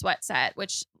that's the sweat set,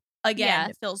 which again,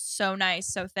 it feels so nice,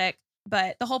 so thick.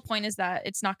 But the whole point is that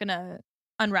it's not going to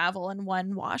unravel in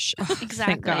one wash.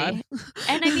 Exactly.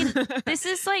 And I mean, this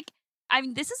is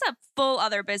a full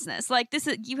other business. Like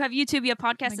you have YouTube, you have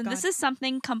podcasts, and this is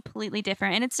something completely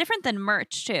different. And it's different than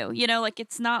merch too.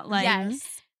 It's not like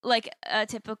like a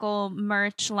typical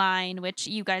merch line, which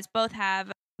you guys both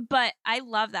have. But I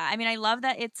love that. I mean, I love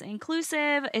that it's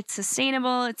inclusive, it's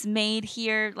sustainable, it's made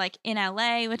here like in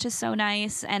LA, which is so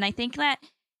nice. And I think that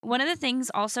one of the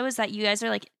things also is that you guys are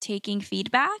like taking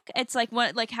feedback. It's like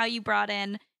how you brought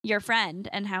in your friend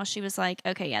and how she was like,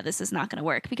 okay, yeah, this is not going to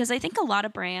work. Because I think a lot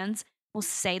of brands will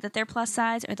say that they're plus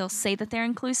size or they'll say that they're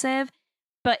inclusive,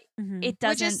 but it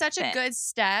doesn't. Which is such a good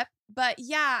step. But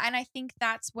yeah, and I think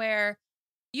that's where,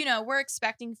 we're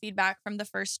expecting feedback from the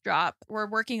first drop. We're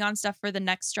working on stuff for the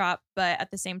next drop. But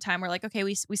at the same time, we're like, okay,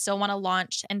 we still want to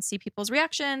launch and see people's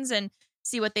reactions and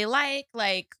see what they like.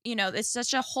 Like, it's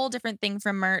such a whole different thing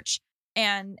from merch.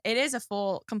 And it is a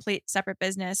full, complete separate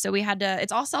business. So we had to,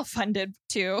 it's all self-funded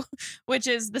too, which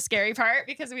is the scary part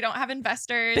because we don't have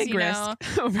investors, Big risk.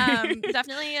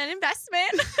 Definitely an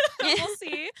investment. We'll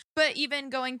see. But even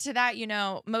going to that,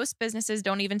 most businesses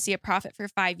don't even see a profit for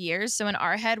 5 years. So in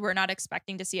our head, we're not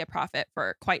expecting to see a profit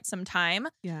for quite some time.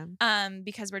 Yeah.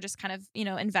 Because we're just kind of,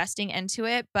 investing into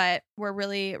it. But we're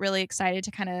really, really excited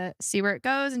to kind of see where it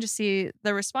goes and just see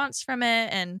the response from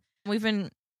it. And we've been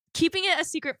keeping it a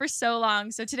secret for so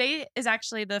long. So today is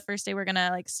actually the first day we're going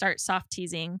to start soft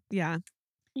teasing. Yeah.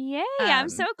 Yay. I'm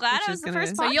so glad I was the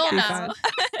first podcast. So you'll know.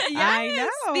 Yes, I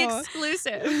know. The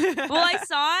exclusive. Well, I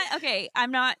saw it. Okay.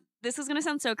 This is going to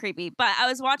sound so creepy, but I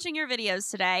was watching your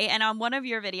videos today, and on one of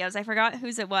your videos, I forgot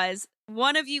whose it was.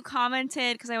 One of you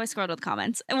commented, because I always scrolled with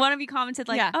comments, and one of you commented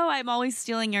oh, I'm always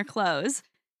stealing your clothes.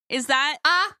 Is that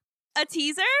a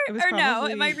teaser or no?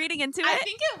 Am I reading into it? I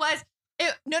think it was.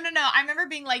 No. I remember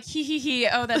being like, he.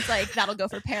 Oh, that's that'll go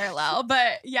for parallel.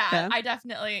 But yeah. I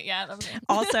definitely,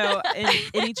 Also,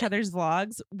 in each other's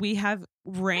vlogs, we have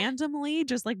randomly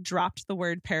just dropped the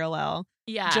word parallel.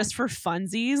 Yeah. Just for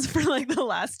funsies for the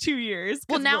last 2 years.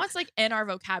 Well, now it's in our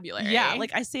vocabulary. Yeah.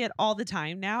 I say it all the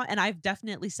time now. And I've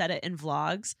definitely said it in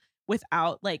vlogs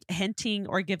without hinting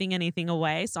or giving anything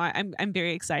away. So I'm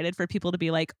very excited for people to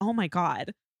be like, oh my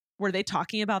God. Were they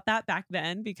talking about that back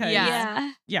then? Because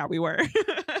yeah, we were.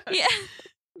 Yeah.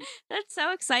 That's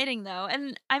so exciting though.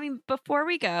 And I mean, before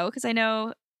we go, because I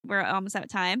know we're almost out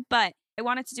of time, but I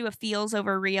wanted to do a feels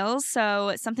over reels.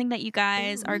 So something that you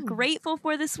guys are grateful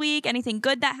for this week, anything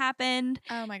good that happened.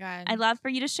 Oh my God. I'd love for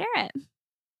you to share it.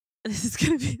 This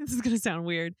is gonna sound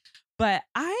weird, but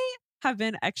I have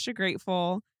been extra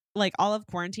grateful. All of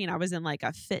quarantine, I was in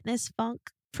a fitness funk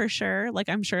for sure.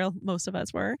 I'm sure most of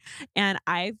us were. And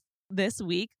this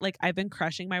week, I've been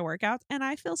crushing my workouts and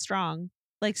I feel strong,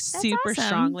 super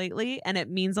strong lately. And it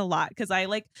means a lot because I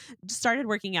started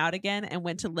working out again and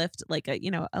went to lift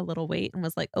a little weight and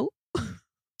was like, oh,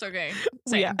 it's okay.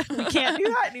 Yeah, we can't do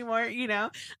that anymore,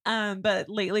 But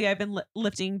lately I've been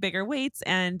lifting bigger weights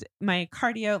and my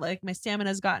cardio, my stamina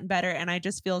has gotten better and I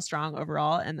just feel strong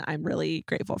overall. And I'm really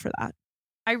grateful for that.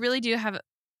 I really do have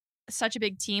such a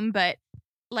big team, but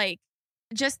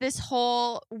just this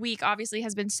whole week obviously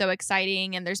has been so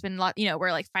exciting and there's been a lot,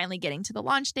 we're finally getting to the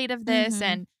launch date of this.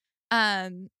 And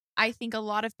I think a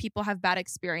lot of people have bad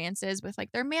experiences with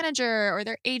their manager or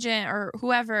their agent or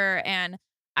whoever. And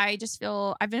I just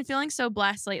I've been feeling so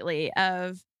blessed lately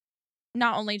of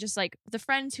not only just like the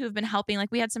friends who have been helping,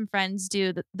 like we had some friends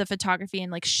do the photography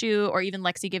and like shoot, or even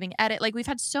Lexi giving edit. Like we've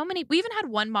had so many. We even had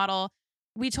one model.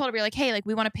 We told her, we were like, hey, like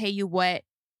we want to pay you what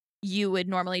you would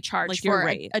normally charge Like for your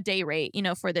rate. a day rate, you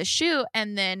know, for this shoot.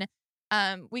 And then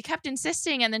we kept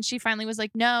insisting, and then she finally was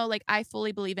like, no, like I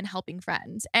fully believe in helping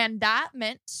friends. And that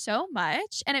meant so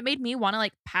much, and it made me want to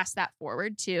like pass that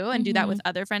forward too, and do that with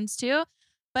other friends too.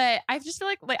 But I just feel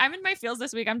like I'm in my feels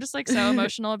this week. I'm just like so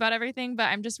emotional about everything, but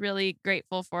I'm just really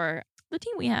grateful for the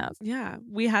team we have. Yeah,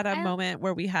 we had a moment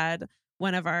where we had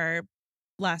one of our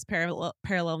last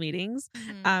parallel meetings,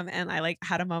 and I like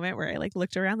had a moment where I like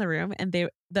looked around the room, and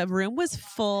the room was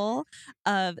full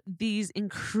of these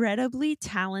incredibly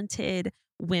talented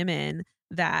women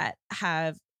that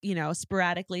have, you know,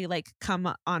 sporadically like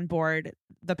come on board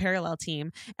the parallel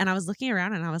team. And I was looking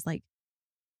around and I was like,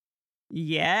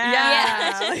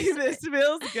 yeah. Like, this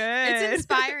feels good. It's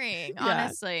inspiring,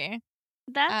 honestly.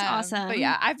 That's awesome. But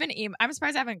yeah, I'm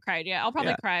surprised I haven't cried yet. I'll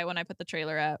probably cry when I put the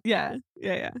trailer up. Yeah.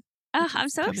 Oh, I'm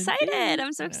so excited.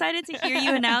 I'm so excited to hear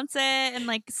you announce it and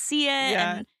like see it.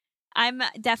 Yeah. And I'm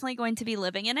definitely going to be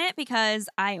living in it, because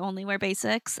I only wear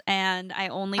basics and I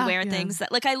only wear things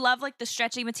that like I love, like the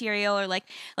stretchy material, or like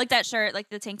that shirt, like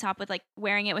the tank top with like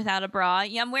wearing it without a bra.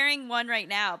 Yeah, I'm wearing one right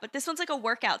now, but this one's like a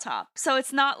workout top. So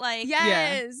it's not like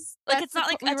like it's not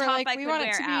like a top I could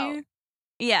wear out.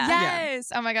 Yeah.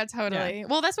 Yes. Oh my God, totally. Yeah.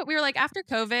 Well, that's what we were like after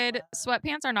COVID,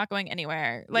 sweatpants are not going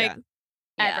anywhere. Like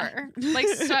ever. Like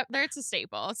it's a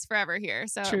staple. It's forever here.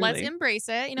 So let's embrace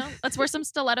it. You know, let's wear some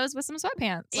stilettos with some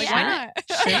sweatpants. Like why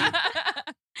not?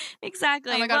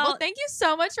 Exactly. Oh my God. Well, thank you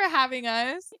so much for having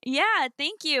us. Yeah,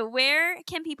 thank you. Where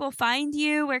can people find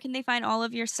you? Where can they find all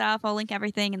of your stuff? I'll link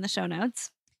everything in the show notes.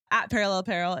 At Parallel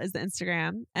Apparel is the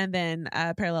Instagram, and then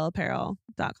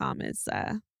parallelapparel.com is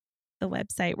the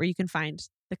website where you can find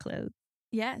the clothes.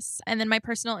 Yes. And then my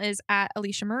personal is at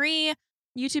Alisha Marie,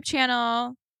 YouTube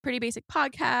channel, Pretty Basic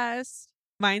Podcast.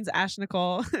 Mine's Ash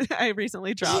Nichole. I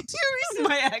recently dropped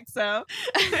my EXO.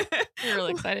 You're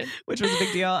really excited. Which was a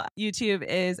big deal. YouTube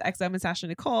is EXO Miss Ash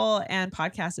Nichole, and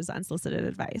podcast is Unsolicited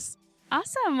Advice.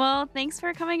 Awesome. Well, thanks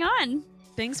for coming on.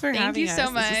 Thanks for having us. Thank you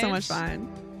so much. This is so much fun.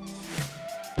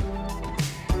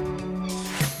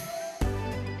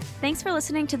 Thanks for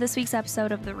listening to this week's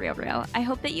episode of The Real Real. I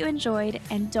hope that you enjoyed,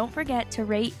 and don't forget to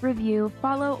rate, review,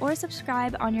 follow, or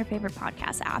subscribe on your favorite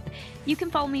podcast app. You can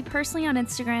follow me personally on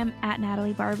Instagram at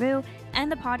Natalie Barbu,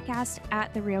 and the podcast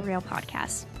at The Real Real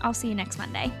Podcast. I'll see you next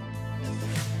Monday.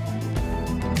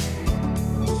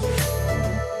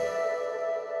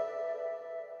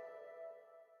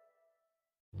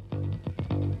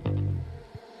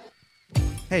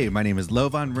 Hey, my name is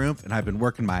Lovan Rumpf, and I've been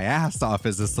working my ass off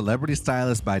as a celebrity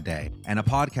stylist by day and a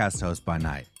podcast host by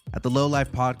night. At the Low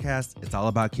Life Podcast, it's all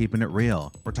about keeping it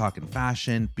real. We're talking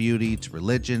fashion, beauty, to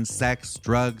religion, sex,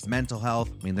 drugs, mental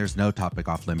health. I mean, there's no topic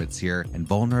off limits here, and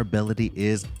vulnerability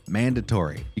is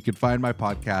mandatory. You can find my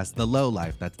podcast, The Low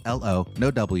Life, that's L-O,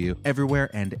 no W, everywhere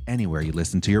and anywhere you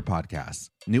listen to your podcasts.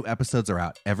 New episodes are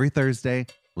out every Thursday.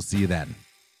 We'll see you then.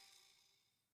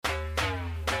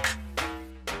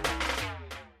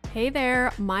 Hey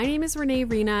there, my name is Renee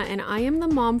Rena, and I am the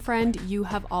mom friend you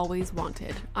have always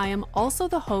wanted. I am also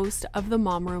the host of the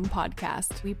Mom Room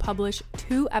podcast. We publish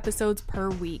 2 episodes per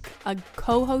week, a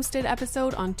co-hosted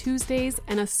episode on Tuesdays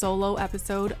and a solo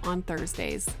episode on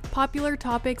Thursdays. Popular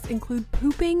topics include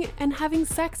pooping and having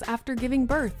sex after giving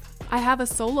birth. I have a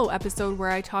solo episode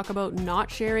where I talk about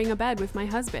not sharing a bed with my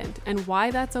husband and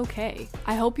why that's okay.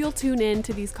 I hope you'll tune in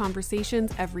to these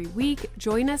conversations every week.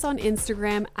 Join us on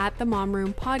Instagram at the Mom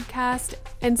Room Podcast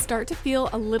and start to feel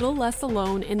a little less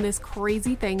alone in this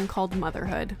crazy thing called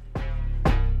motherhood.